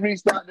 So you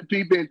reached out to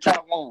people in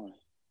Taiwan.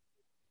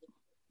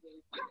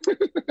 I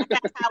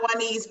got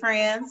Taiwanese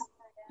friends.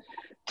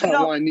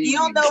 Taiwanese. You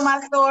don't know my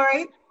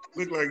story.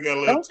 Look like you got a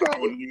little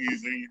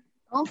Taiwanese in you.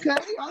 Okay,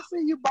 I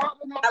see you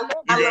bobbing up.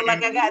 I look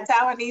like I got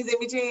Taiwanese in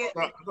me, Chad.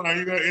 You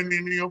got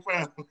Indian in your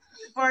family.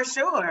 For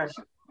sure.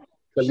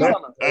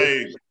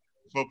 Hey,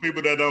 for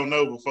people that don't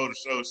know, before the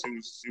show,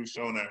 she was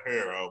showing her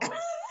hair over.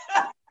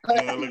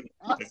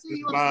 I see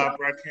you live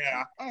right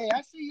here. Hey,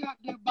 I see you out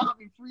there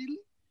bobbing freely.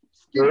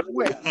 Skip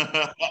well.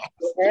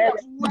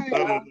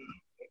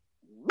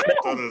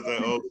 So there's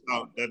that old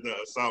salt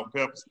and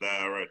pepper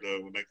style right there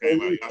when they came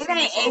out. It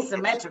ain't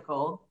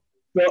asymmetrical.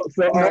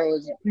 For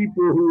all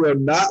people who are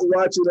not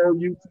watching on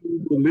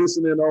YouTube or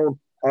listening on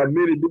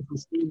many different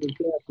streaming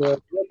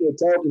platforms, what they're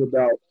talking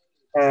about,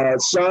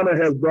 Shauna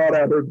has brought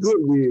out her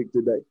good wig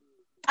today.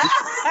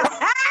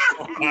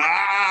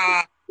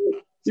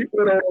 She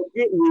put on a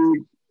good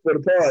wig for the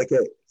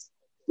podcast.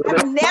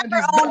 I've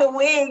never owned a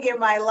wig in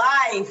my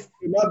life.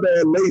 My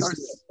bad,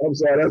 lace. I'm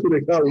sorry, that's what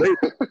they call lace.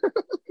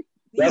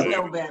 You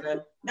know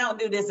better. Don't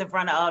do this in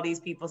front of all these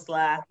people,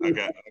 Sly. I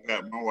got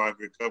my wife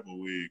a couple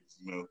wigs,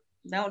 you know.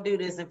 Don't do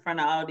this in front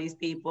of all these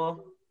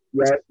people.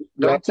 Right.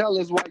 Don't tell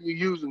us why you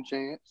use them,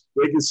 Chance.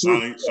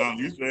 Sean,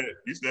 you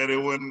said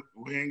it wasn't.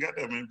 We ain't got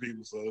that many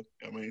people, so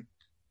I mean,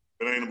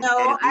 it ain't.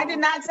 No, I did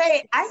not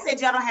say. I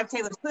said y'all don't have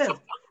Taylor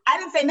Swift. I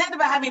didn't say nothing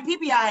about how many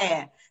people y'all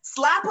had.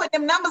 Sly put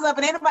them numbers up,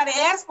 and anybody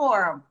asked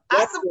for them.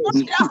 I support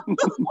y'all.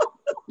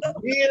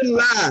 Men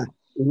lie,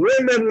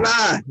 women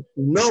lie,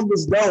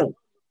 numbers don't.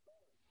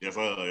 Yes,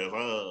 sir.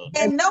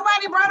 And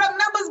nobody brought up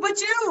numbers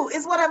but you.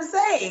 Is what I'm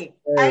saying.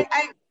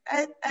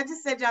 I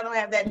just said y'all don't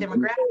have that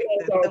demographic.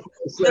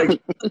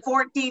 The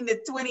 14 to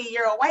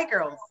 20-year-old white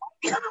girls.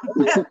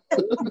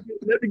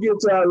 Let me get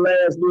to our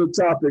last little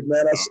topic,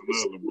 man.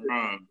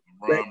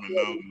 Wait a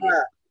minute.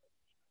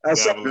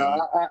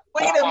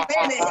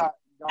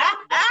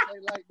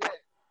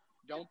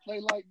 Don't play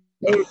like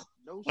that.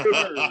 No, sir. Do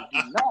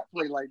not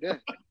play like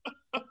that.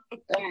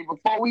 Hey,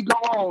 before we go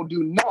on,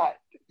 do not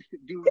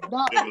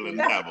play like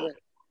that.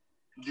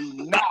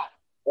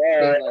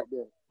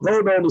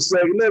 Hold on a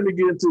second. Let me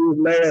get into this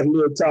last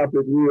little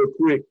topic real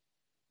quick.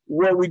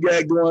 What we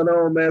got going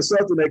on, man,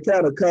 something that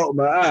kind of caught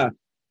my eye.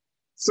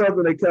 I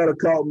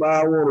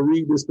want to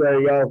read this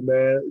thing off,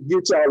 man.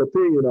 Get y'all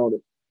opinion on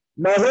it.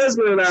 My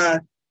husband and I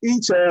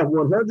each have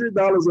 $100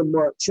 a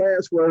month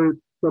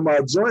transferred from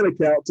our joint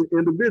account to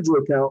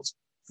individual accounts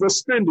for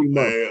spending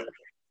money.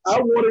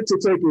 I wanted to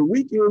take a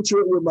weekend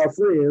trip with my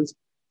friends,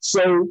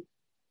 so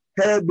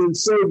had been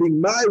saving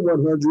my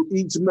 $100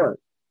 each month.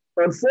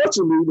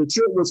 Unfortunately, the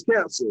trip was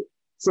canceled,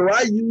 so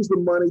I used the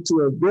money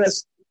to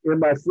invest in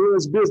my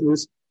friend's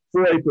business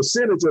for a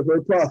percentage of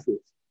her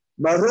profits.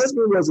 My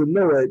husband was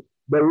annoyed,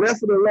 but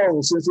left it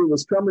alone since it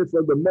was coming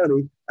from the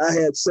money I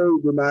had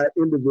saved in my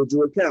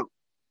individual account.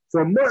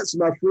 For months,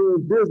 my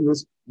friend's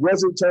business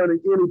wasn't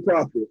turning any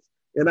profits,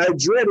 and I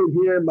dreaded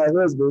hearing my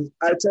husband's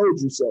 "I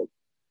told you so."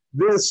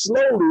 Then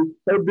slowly,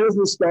 her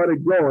business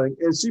started growing,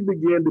 and she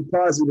began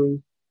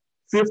depositing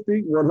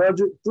 $50,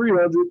 $100,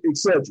 $300,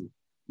 etc.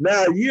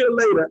 Now, a year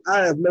later,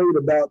 I have made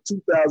about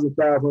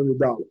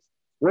 $2,500.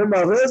 When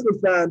my husband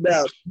found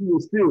out, he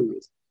was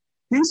furious.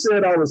 He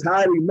said I was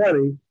hiding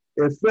money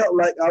and felt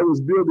like I was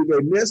building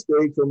a nest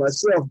egg for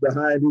myself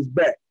behind his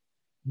back.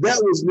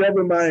 That was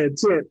never my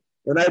intent,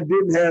 and I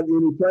didn't have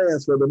any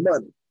plans for the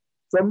money.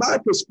 From my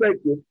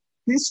perspective,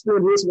 he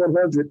spent his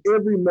 100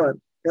 every month,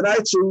 and I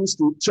chose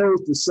to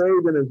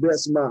save and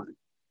invest mine.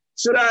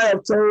 Should I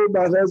have told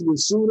my husband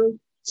sooner?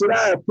 Should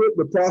I have put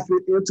the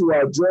profit into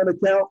our joint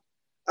account?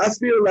 I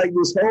feel like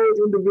this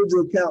whole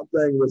individual account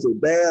thing was a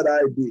bad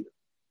idea.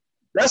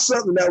 That's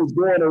something that was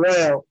going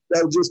around,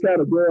 that was just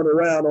kind of going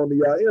around on the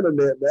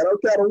internet, man. I'm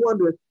kind of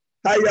wondering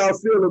how y'all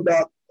feel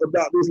about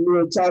this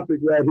little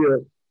topic right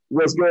here.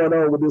 What's going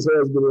on with this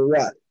husband and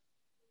wife?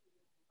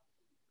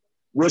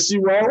 Was she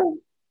wrong?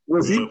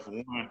 Was he?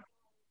 For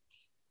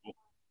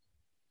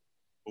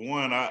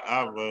one,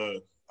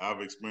 I've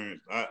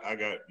experienced. I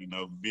got,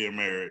 being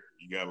married.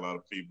 You got a lot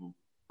of people,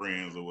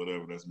 friends or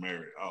whatever, that's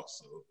married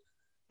also.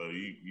 So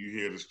you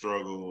hear the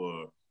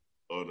struggle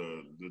or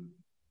the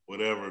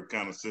whatever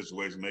kind of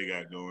situation they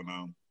got going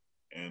on,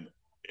 and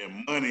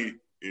money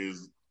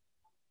is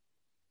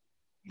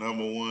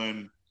number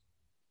one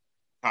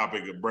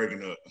topic of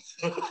breaking up.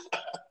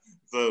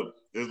 So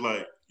it's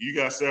like you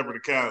got separate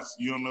accounts.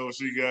 You don't know what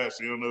she got.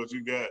 She don't know what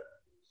you got.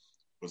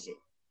 But so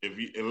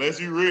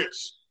unless you're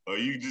rich or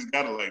you just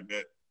got it like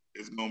that,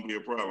 it's gonna be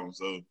a problem.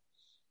 So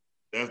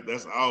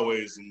that's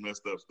always some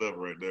messed up stuff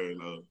right there.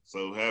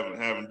 So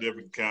having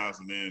different accounts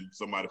and then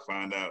somebody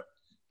find out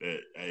that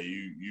hey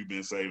you've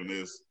been saving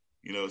this.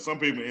 Some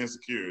people are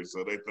insecure,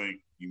 so they think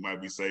you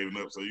might be saving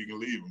up so you can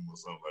leave them or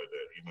something like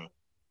that.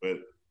 But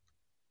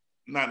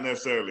not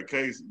necessarily the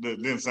case.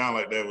 It didn't sound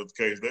like that was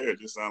the case there. It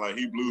just sounded like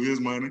he blew his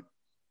money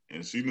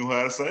and she knew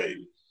how to save.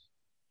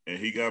 And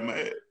he got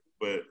mad.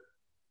 But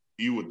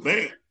you would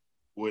think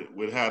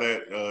with how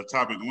that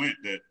topic went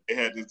that they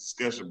had this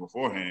discussion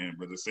beforehand,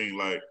 but it seemed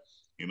like,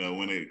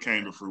 when it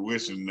came to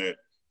fruition that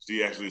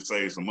she actually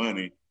saved some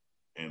money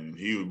and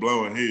he was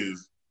blowing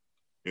his,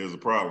 it was a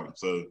problem.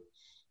 So,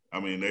 I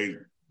mean,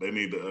 they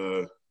need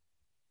to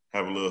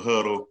have a little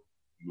huddle,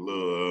 a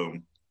little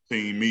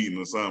team meeting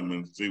or something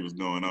and see what's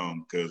going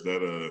on because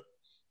that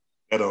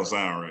don't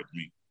sound right to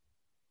me.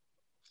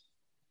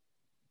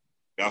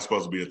 Y'all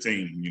supposed to be a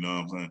team, you know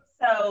what I'm saying?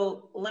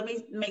 So let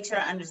me make sure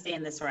I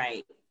understand this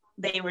right.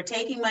 They were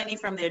taking money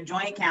from their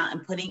joint account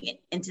and putting it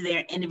into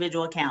their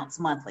individual accounts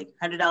monthly,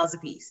 $100 a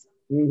piece.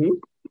 Mm-hmm.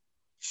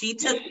 She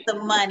took the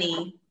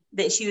money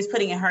that she was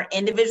putting in her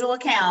individual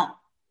account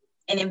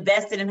and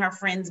invested in her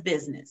friend's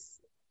business,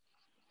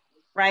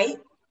 right?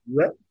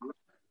 Yep.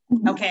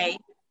 Okay.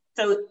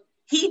 So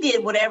he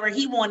did whatever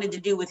he wanted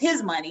to do with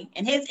his money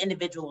in his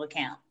individual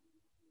account.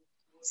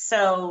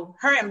 So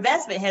her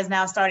investment has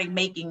now started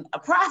making a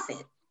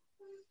profit.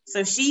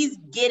 So she's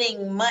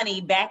getting money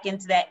back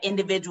into that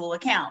individual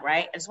account,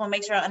 right? I just want to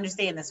make sure I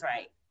understand this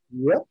right.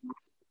 Yep.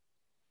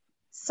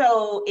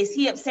 So is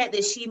he upset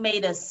that she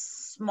made a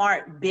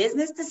smart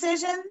business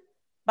decision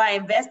by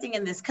investing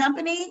in this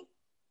company?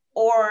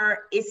 Or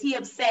is he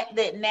upset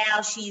that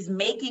now she's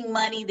making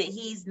money that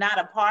he's not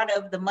a part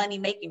of the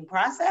money-making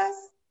process?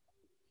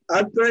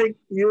 I think,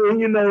 when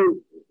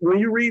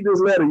you read this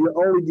letter,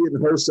 you're only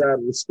getting her side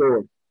of the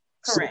story.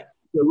 Correct.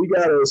 So we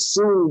got to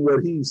assume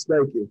what he's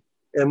thinking.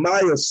 And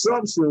my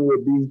assumption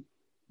would be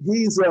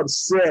he's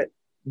upset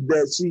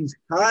that she's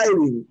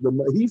hiding the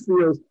money. He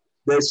feels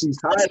that she's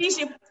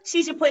hiding.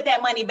 She should put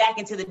that money back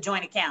into the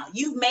joint account.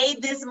 You've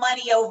made this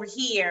money over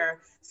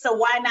here, so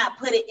why not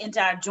put it into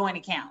our joint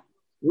account?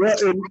 Well,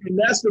 and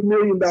that's the $1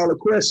 million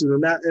question.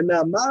 And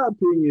now my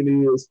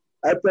opinion is,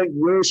 I think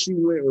where she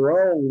went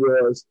wrong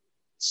was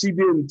she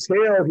didn't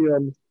tell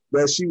him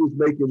that she was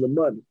making the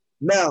money.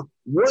 Now,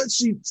 once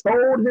she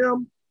told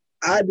him,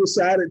 I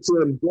decided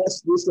to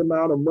invest this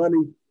amount of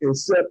money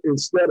instead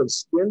of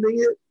spending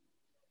it,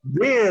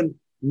 then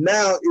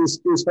now it's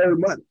her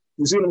money.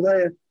 You see what I'm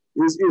saying?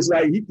 It's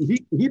like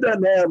he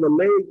doesn't have a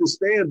leg to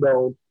stand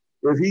on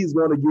if he's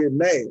going to get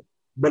mad.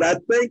 But I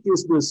think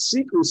it's the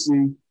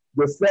secrecy,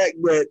 the fact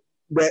that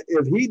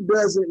if he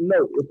doesn't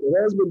know, if the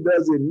husband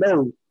doesn't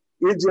know,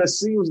 it just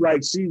seems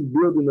like she's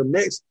building a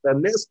nest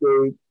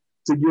egg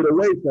to get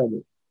away from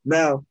it.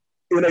 Now,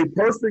 in a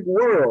perfect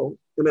world,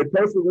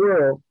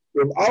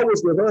 if I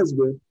was the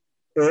husband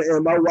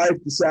and my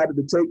wife decided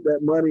to take that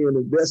money and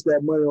invest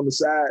that money on the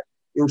side,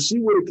 if she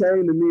would have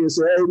came to me and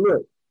said, hey,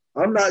 look,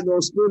 I'm not going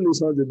to spend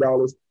this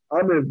 $100.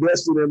 I'm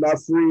investing in my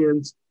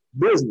friend's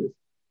business.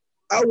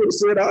 I would have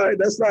said, all right,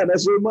 that's fine.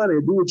 That's your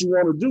money. Do what you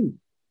want to do.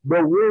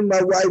 But when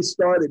my wife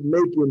started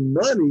making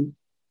money,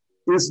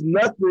 it's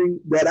nothing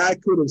that I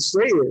could have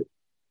said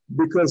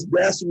because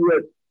that's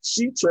what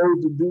she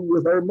chose to do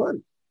with her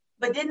money.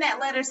 But didn't that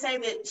letter say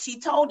that she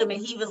told him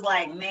and he was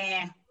like,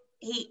 man,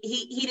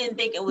 he didn't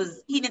think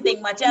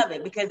much of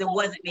it because it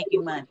wasn't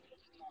making money.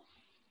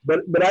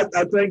 But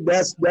I think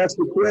that's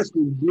the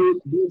question.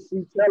 Did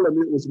she tell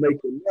him it was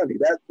making money?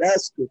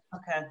 That's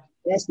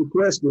the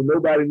question.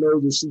 Nobody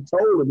knows if she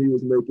told him he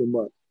was making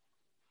money.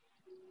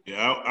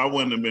 Yeah, I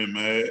wouldn't have been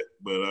mad,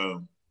 but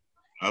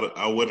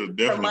I would have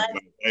definitely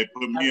like, hey,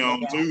 put me on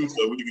too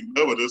so we can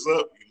cover this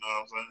up, you know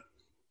what I'm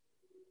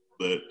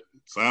saying?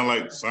 sound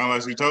like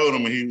she told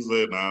him, and he was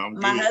like, "Nah, I'm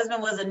My good."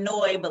 husband was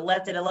annoyed, but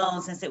left it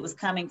alone since it was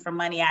coming from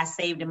money I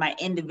saved in my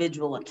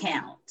individual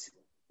account.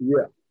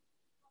 Yeah.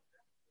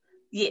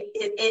 Yeah,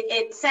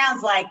 it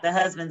sounds like the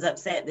husband's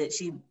upset that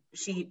she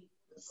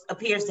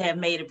appears to have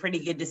made a pretty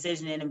good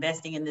decision in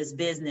investing in this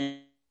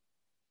business,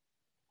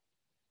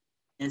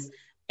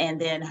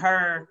 and then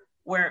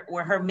where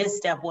her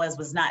misstep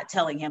was not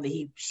telling him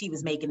that she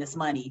was making this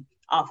money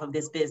off of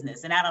this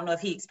business. And I don't know if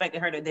he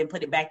expected her to then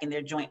put it back in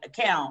their joint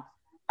account,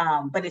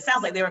 but it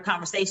sounds like there were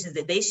conversations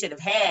that they should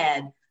have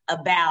had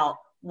about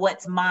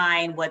what's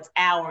mine, what's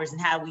ours, and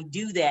how we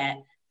do that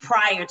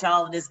prior to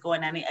all of this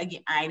going on. I mean,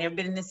 again, I ain't never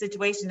been in this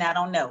situation. I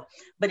don't know.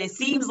 But it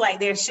seems like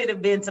there should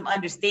have been some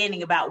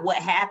understanding about what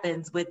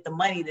happens with the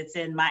money that's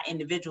in my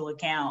individual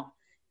account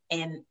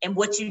and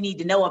what you need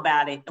to know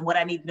about it and what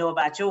I need to know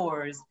about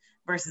yours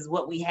versus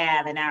what we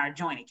have in our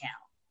joint account.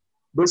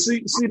 But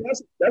see,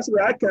 that's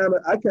where I kind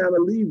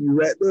of leave you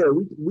right there.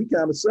 We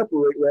kind of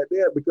separate right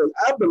there because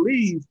I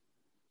believe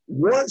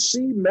once she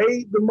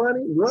made the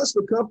money, once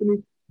the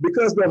company,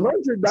 because the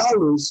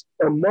 $100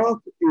 a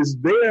month is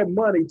their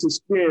money to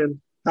spend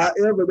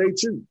however they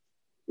choose.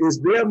 It's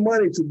their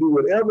money to do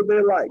whatever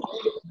they like.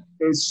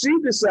 And she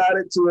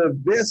decided to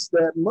invest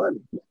that money.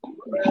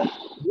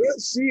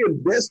 Once she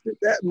invested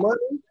that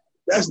money,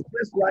 that's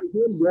just like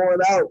him going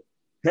out,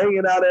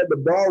 hanging out at the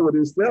bar with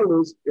his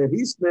fellas, and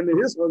he's spending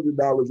his $100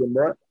 a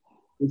month,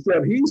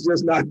 except he's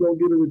just not going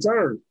to get a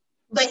return.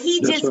 But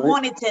he just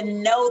wanted to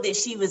know that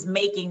she was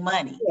making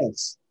money.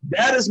 Yes,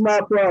 that is my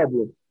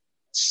problem.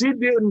 She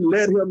didn't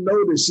let him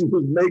know that she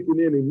was making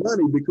any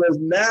money because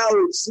now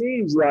it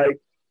seems like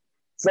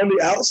from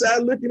the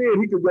outside looking in,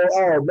 he could go,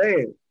 oh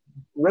man,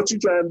 what you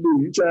trying to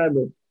do? You trying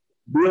to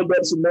build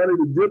up some money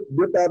to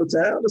dip out of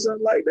town or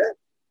something like that?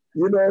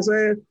 You know what I'm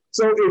saying?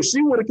 So if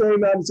she would have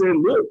came out and said,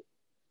 look,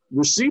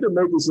 Rashida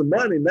making some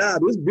money now,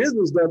 this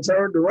business done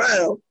turned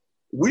around,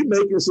 we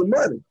making some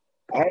money.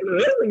 All the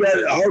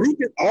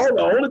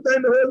only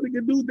thing the husband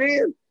can do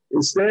then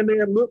is stand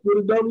there and look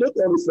with a dumb look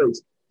on his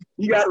face.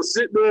 He got to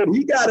sit there and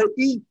he got to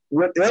eat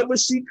whenever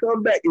she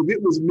come back. If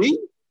it was me,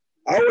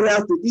 I would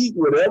have to eat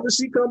whatever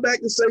she come back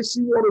and say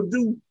she want to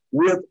do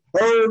with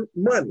her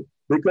money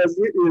because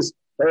it is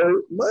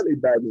her money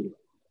by then.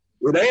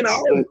 It ain't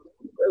ours.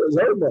 It is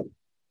her money.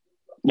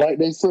 Like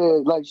they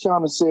said, like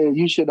Shauna said,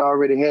 you should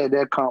already had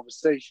that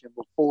conversation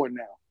before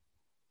now.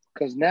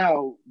 Because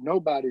now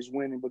nobody's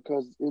winning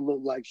because it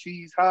looked like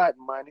she's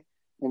hiding money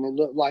and it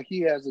looked like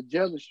he has a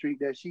jealous streak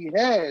that she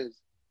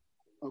has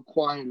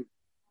acquired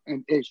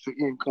an extra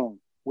income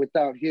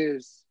without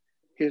his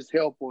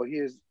help or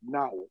his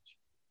knowledge.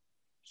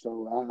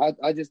 So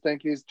I just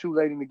think it's too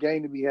late in the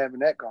game to be having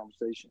that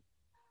conversation.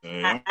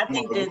 I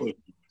think that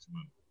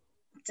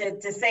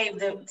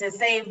to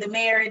save the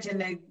marriage and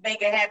to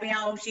make a happy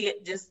home,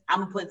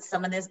 I'm gonna put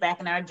some of this back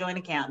in our joint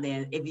account.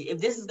 Then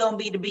if this is gonna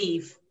be the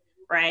beef,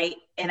 right,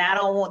 and I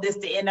don't want this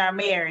to end our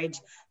marriage,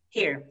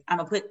 here I'm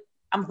gonna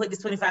put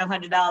this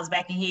 $2,500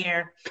 back in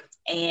here,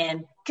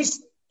 and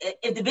because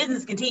if the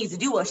business continues to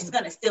do well, she's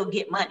gonna still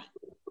get money.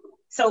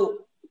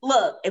 So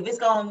look, if it's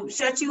gonna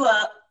shut you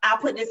up, I'll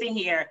put this in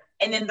here,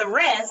 and then the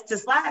rest, to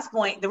Sly's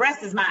point, the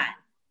rest is mine,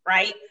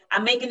 right?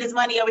 I'm making this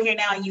money over here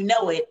now, and you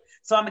know it.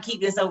 So I'm gonna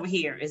keep this over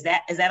here. Is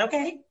that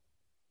okay?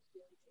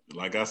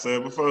 Like I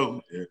said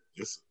before,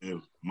 it's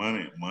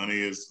money. Money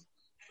is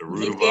the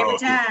root of all.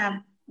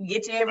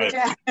 Get you every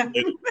time.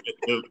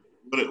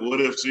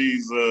 What if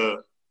she's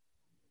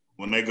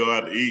when they go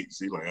out to eat,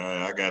 she's like,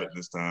 I got it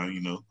this time.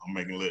 You know, I'm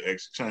making a little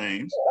extra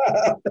change. You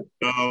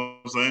know what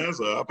I'm saying?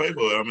 So I pay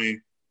for it. I mean,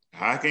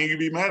 how can you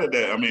be mad at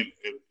that? I mean,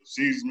 if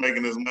she's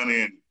making this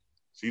money and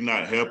she's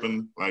not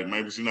helping, like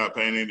maybe she's not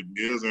paying any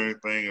bills or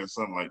anything or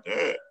something like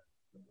that.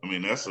 I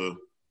mean,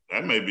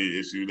 that may be an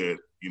issue that,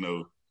 you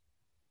know,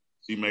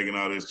 she making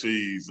all this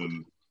cheese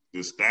and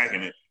just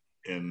stacking it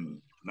and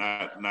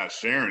not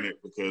sharing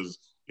it because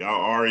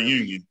y'all are a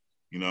union.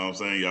 You know what I'm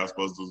saying? Y'all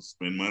supposed to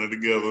spend money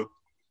together.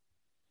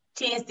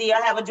 Chance, do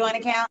y'all have a joint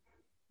account?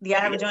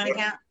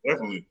 Account?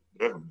 Definitely.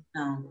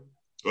 No.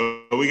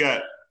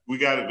 We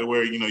got it to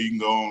where, you know, you can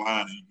go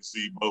online and you can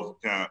see both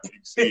accounts. You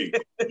can see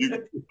it.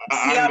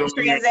 See all the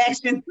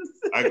transactions.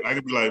 I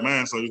could be like,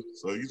 man, so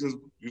you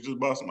just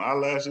bought some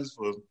eyelashes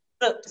for.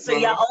 So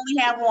y'all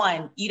only have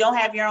one. You don't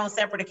have your own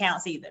separate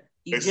accounts either.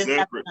 You it's just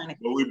separate, have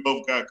but we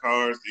both got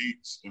cars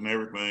each and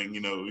everything.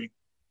 You know,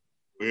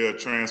 we are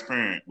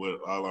transparent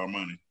with all our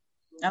money.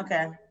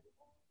 Okay.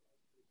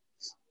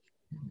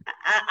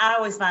 I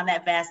always find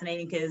that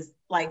fascinating because,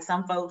 like,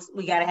 some folks,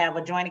 we got to have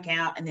a joint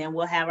account and then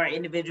we'll have our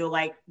individual,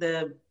 like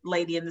the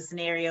lady in the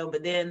scenario.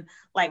 But then,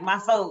 like, my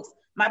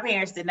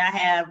parents did not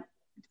have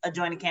a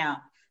joint account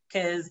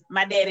because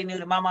my daddy knew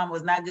that my mom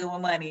was not good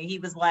with money. He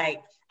was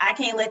like, I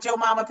can't let your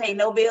mama pay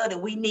no bill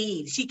that we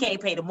need. She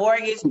can't pay the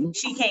mortgage.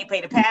 She can't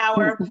pay the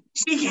power.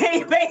 She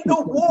can't pay the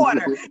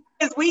water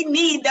because we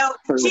need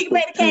those. She can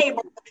pay the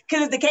cable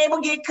because if the cable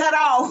get cut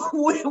off,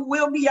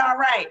 we'll be all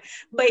right.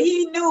 But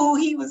he knew who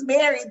he was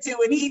married to,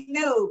 and he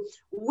knew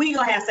we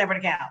gonna have separate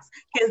accounts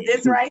because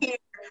this right here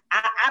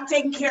I'm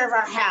taking care of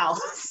our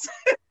house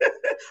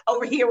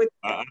over here with.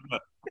 I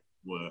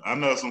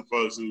know some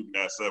folks who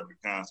got separate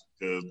accounts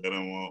because they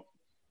don't want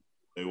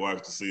their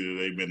wife to see that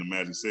they've been to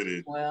Magic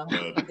City. Well,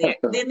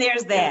 then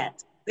there's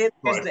that.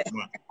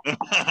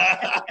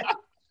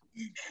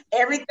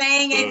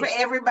 Everything ain't for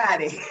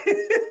everybody.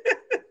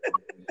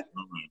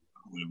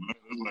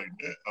 Like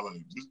that. I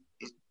like just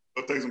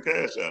go take some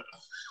cash out.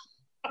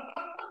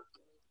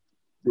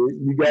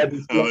 You got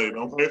to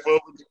don't pay for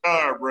it with your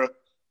car, bro.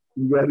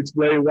 You got to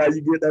explain why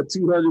you get that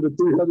 $200 or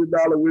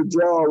 $300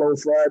 withdrawal on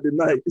Friday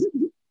night.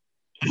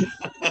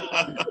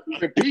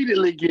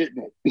 Repeatedly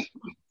getting it.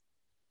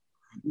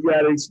 You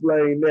got to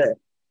explain that.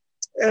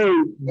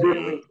 Hey,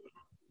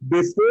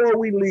 before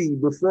we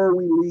leave,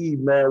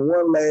 man,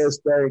 one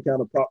last thing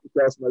kind of popped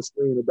across my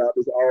screen about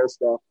this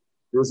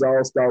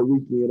All-Star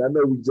weekend. I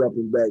know we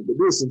jumping back, but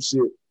there's some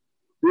shit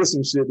that's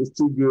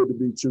too good to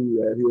be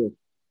true right here.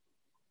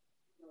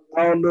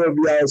 I don't know if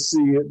y'all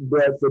see it,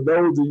 but for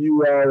those of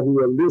you all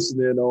who are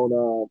listening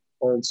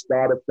on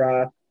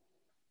Spotify,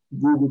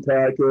 Google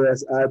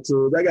Podcasts,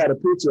 iTunes, I got a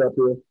picture up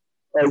here.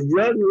 A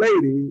young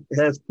lady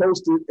has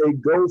posted a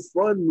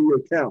GoFundMe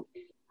account.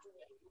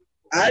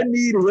 I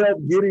need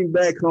help getting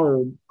back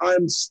home.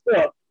 I'm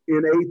stuck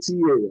in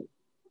ATL.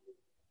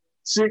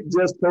 Chick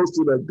just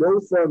posted a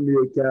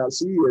GoFundMe account.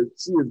 She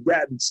has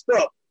gotten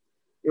stuck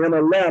in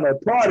Atlanta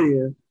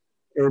partying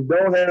and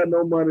don't have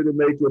no money to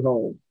make it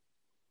home.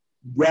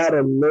 You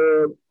gotta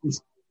love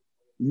this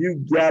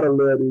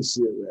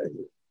shit right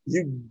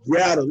here.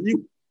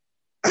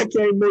 I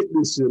can't make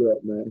this shit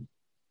up, man.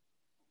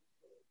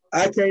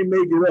 I can't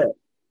make it up.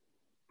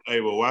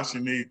 Hey, well, why she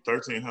need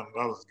 $1,300 to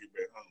get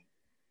back home?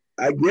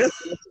 I guess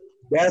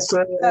that's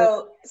so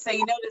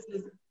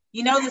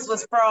this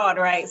was fraud,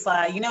 right,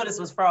 Sly? You know this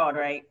was fraud,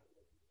 right?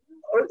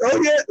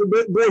 Oh yeah,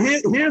 but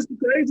here's the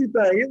crazy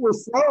thing. It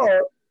was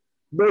fraud,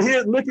 but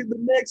here, look at the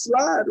next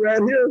slide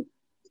right here.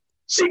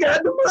 She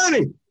got the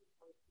money.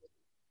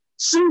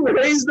 She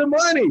raised the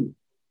money.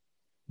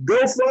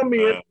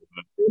 GoFundMe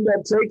ended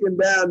up taking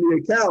down the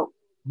account,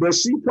 but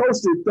she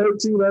posted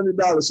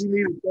 $1,300. She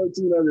needed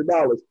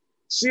 $1,300.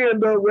 She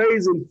ended up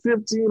raising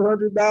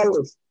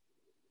 $1,500.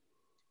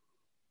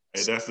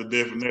 Hey, that's the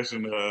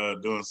definition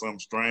of doing something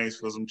strange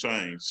for some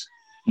change.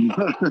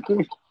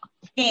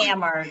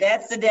 Scammer.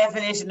 That's the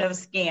definition of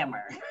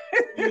scammer.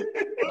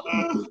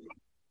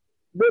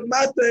 But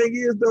my thing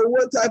is, though,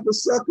 what type of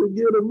sucker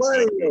give the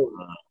money, though?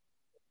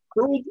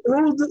 Who's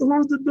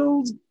the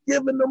dudes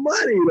giving the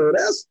money, though?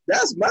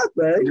 That's my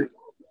thing.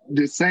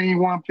 The same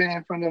one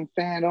paying from them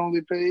fan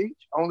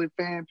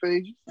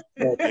pages.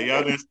 Hey,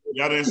 y'all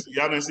didn't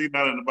see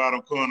that in the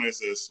bottom corner. It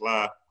says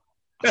Sly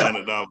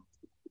 $100.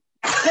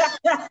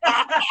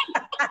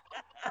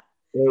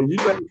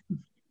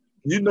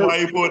 You know why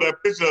he pulled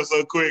that picture up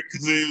so quick?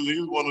 Because he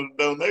was one of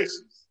the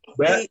donations.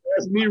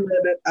 That's me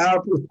right there.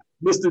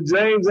 Mr.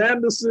 James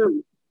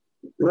Anderson.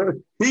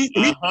 He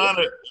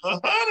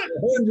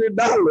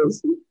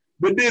 $100,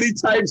 but then he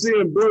types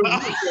in bro.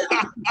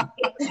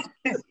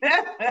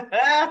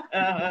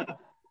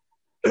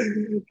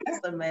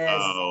 That's a mess.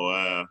 Oh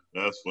wow,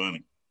 that's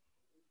funny.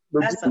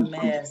 That's a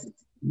mess.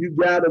 You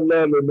gotta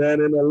love it,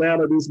 man. In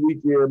Atlanta this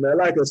weekend, man.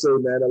 Like I say,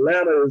 man,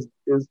 Atlanta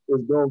is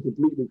going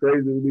completely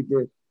crazy this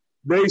weekend.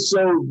 They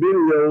showed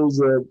videos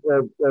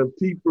of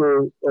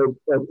people of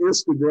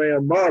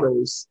Instagram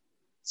models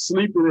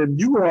sleeping in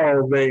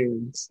U-Haul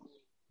vans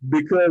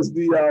because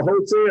the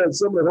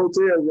some of the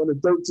hotels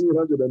running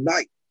 $1,300 a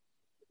night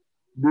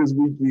this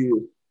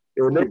weekend,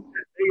 and they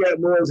got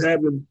more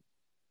having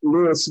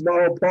little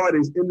small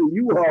parties in the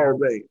U-Haul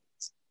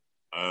vans.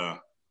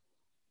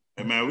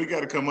 Hey man, we got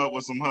to come up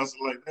with some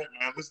hustle like that,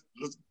 man. Let's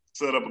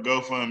set up a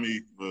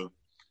GoFundMe for,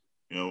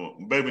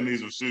 baby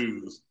needs some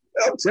shoes.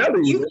 I'm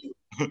telling you.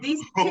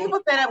 These people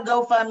set up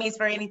GoFundMes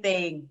for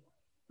anything.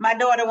 My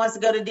daughter wants to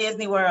go to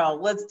Disney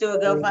World. Let's do a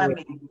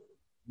GoFundMe.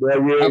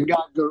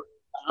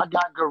 I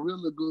got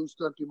Gorilla Glue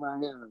stuck in my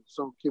hair,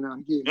 so can I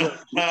get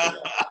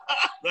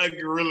that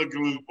Gorilla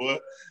Glue, boy?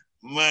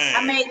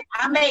 Man.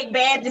 I make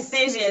bad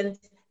decisions.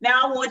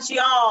 Now I want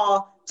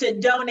y'all to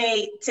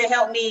donate to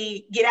help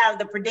me get out of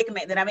the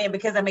predicament that I'm in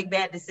because I make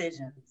bad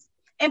decisions.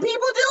 And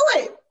people do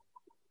it.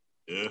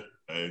 Yeah,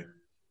 hey,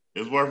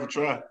 it's worth a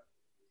try.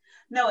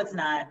 No, it's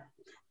not.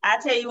 I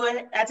tell you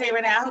right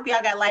now, I hope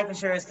y'all got life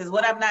insurance because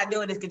what I'm not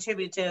doing is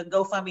contributing to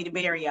GoFundMe to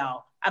bury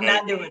y'all. I'm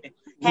not doing it.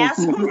 Have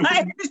some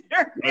life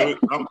insurance. Hey,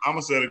 I'm going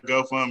to set a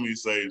GoFundMe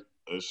say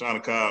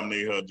Shauna Cobb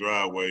need her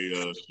driveway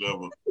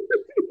shovel.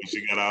 And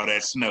she got all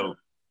that snow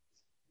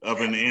up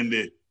in the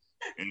Indy.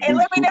 And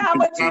let me know how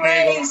much you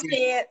raised,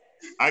 kid.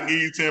 I give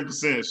you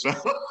 10%,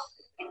 Shauna.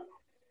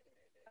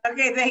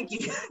 Okay, thank you.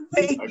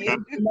 Thank you.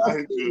 I'm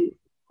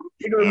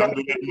doing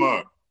that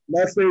tomorrow.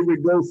 My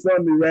favorite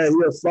GoFundMe right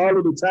here.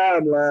 Follow the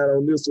timeline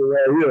on this one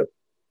right here.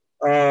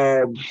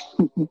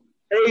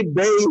 Hey,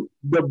 babe,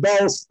 the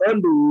boss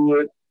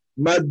Underwood.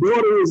 My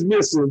daughter is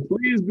missing.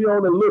 Please be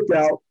on the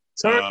lookout.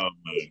 Turn the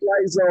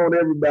lights on,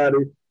 everybody.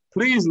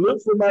 Please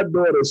look for my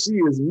daughter. She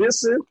is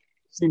missing.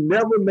 She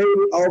never made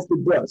it off the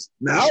bus.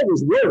 Now, I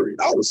was worried.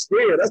 I was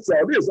scared. I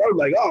saw this. I was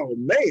like, oh,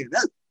 man,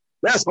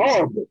 that's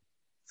horrible.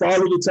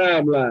 Follow the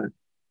timeline.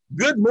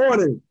 Good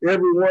morning,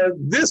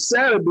 everyone. This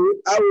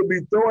Saturday, I will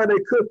be throwing a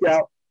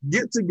cookout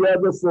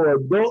get-together for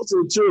adults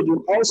and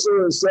children,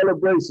 also in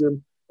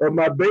celebration of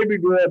my baby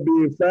girl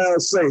being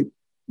found safe.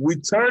 We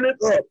turn it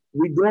up.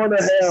 We're going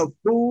to have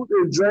food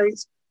and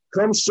drinks.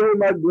 Come show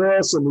my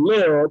girl some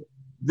love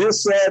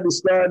this Saturday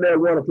starting at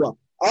 1 o'clock.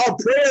 Our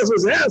prayers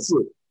was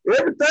answered.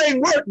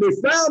 Everything worked. They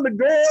found the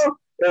girl,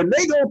 and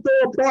they going to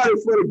throw a party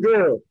for the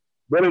girl.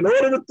 But in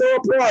order to throw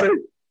a party,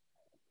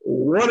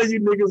 one of you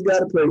niggas got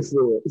to pay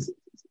for it.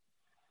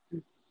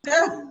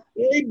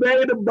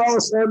 eBay the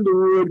Boss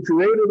Underwood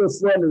created a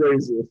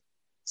fundraiser.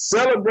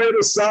 Celebrate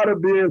Asada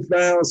being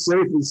found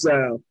safe and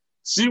sound.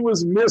 She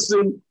was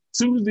missing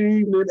Tuesday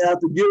evening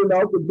after getting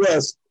off the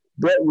bus,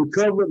 but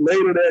recovered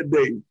later that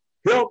day.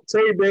 Help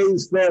Tay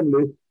Bay's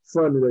family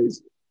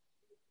fundraiser.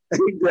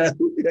 Ain't that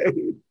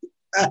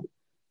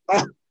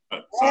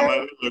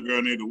Somebody little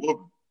girl need a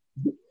whooping.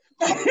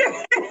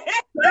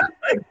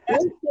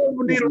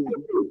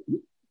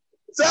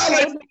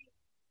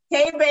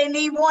 Tay-Bay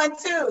need one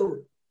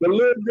too. The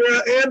little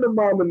girl and the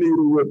mama need a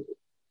whipping.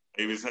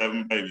 Babies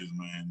having babies,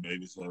 man.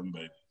 Babies having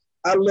babies.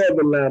 I love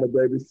Atlanta,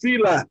 baby.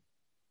 Fila.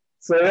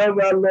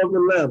 Forever I love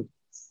Atlanta.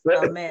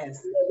 Oh, man.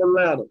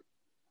 Atlanta.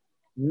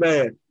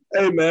 Man.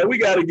 Hey, man, we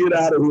got to get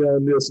out of here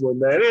on this one,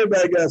 man.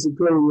 Everybody got some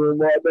closing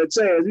remarks. Man,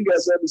 Chance, you got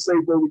something to say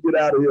before we get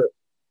out of here.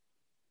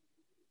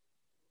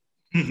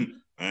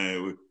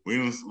 Man, we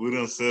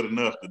done said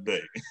enough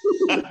today.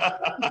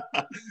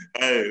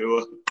 Hey,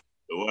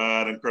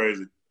 wild and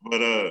crazy.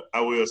 But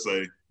I will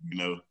say, you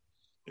know,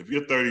 if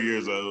you're 30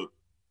 years old,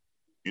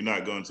 you're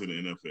not going to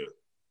the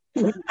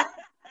NFL.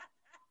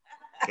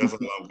 That's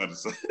all I'm going to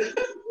say.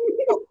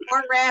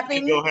 We're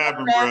rapping. Ain't gonna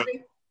happen, bro.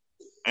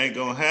 Ain't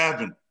gonna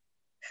happen.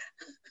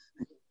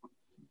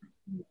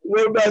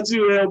 What about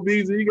you,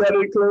 LBZ? You got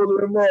any closing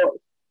remarks?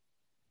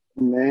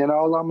 Man,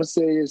 all I'm gonna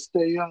say is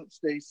stay up,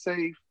 stay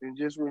safe, and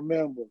just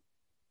remember,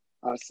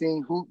 I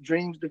seen hoop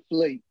dreams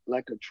deflate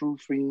like a true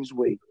fiend's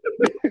weight.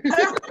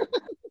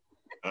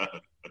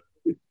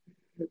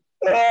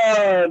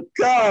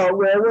 God,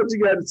 man, what you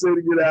got to say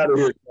to get out of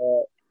here,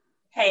 God?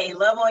 Hey,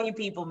 love all you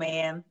people,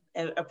 man.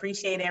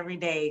 Appreciate every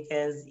day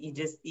because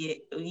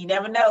you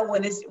never know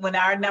when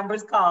our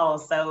numbers call.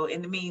 So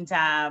in the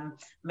meantime,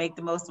 make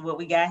the most of what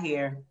we got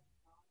here.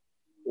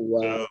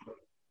 Wow.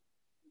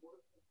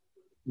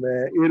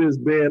 Man, it has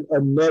been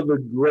another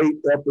great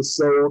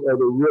episode of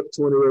the RIP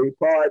 28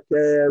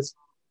 podcast.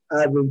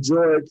 I've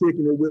enjoyed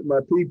kicking it with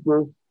my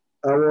people.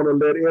 I want to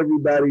let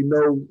everybody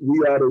know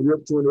we are the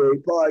RIP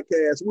 28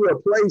 podcast. We're a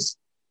place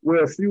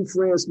where a few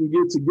friends can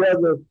get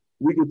together.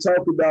 We can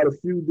talk about a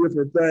few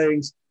different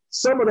things.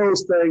 Some of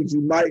those things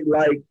you might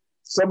like,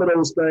 some of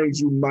those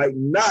things you might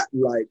not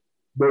like,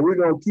 but we're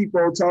going to keep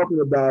on talking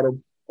about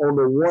them on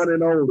the one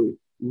and only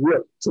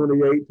RIP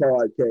 28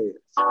 podcast.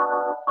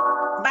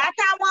 Bye,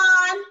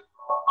 Taiwan.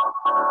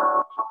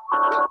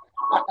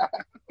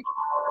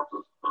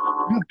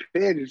 You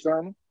petty,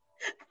 son.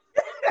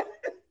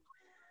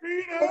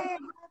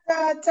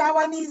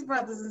 Taiwanese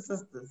brothers and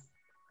sisters.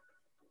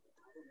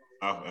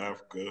 South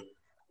Africa.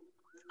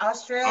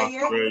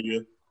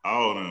 Australia.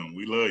 All of them.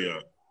 We love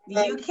y'all.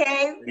 The UK,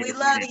 we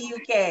love the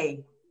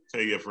UK.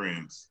 Tell your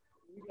friends.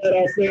 We got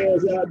our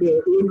fans out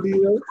there,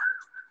 India.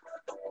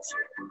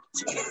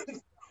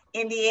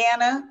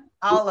 Indiana,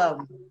 all of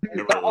them.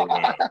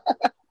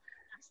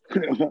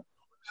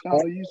 How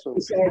are you so?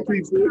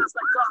 People.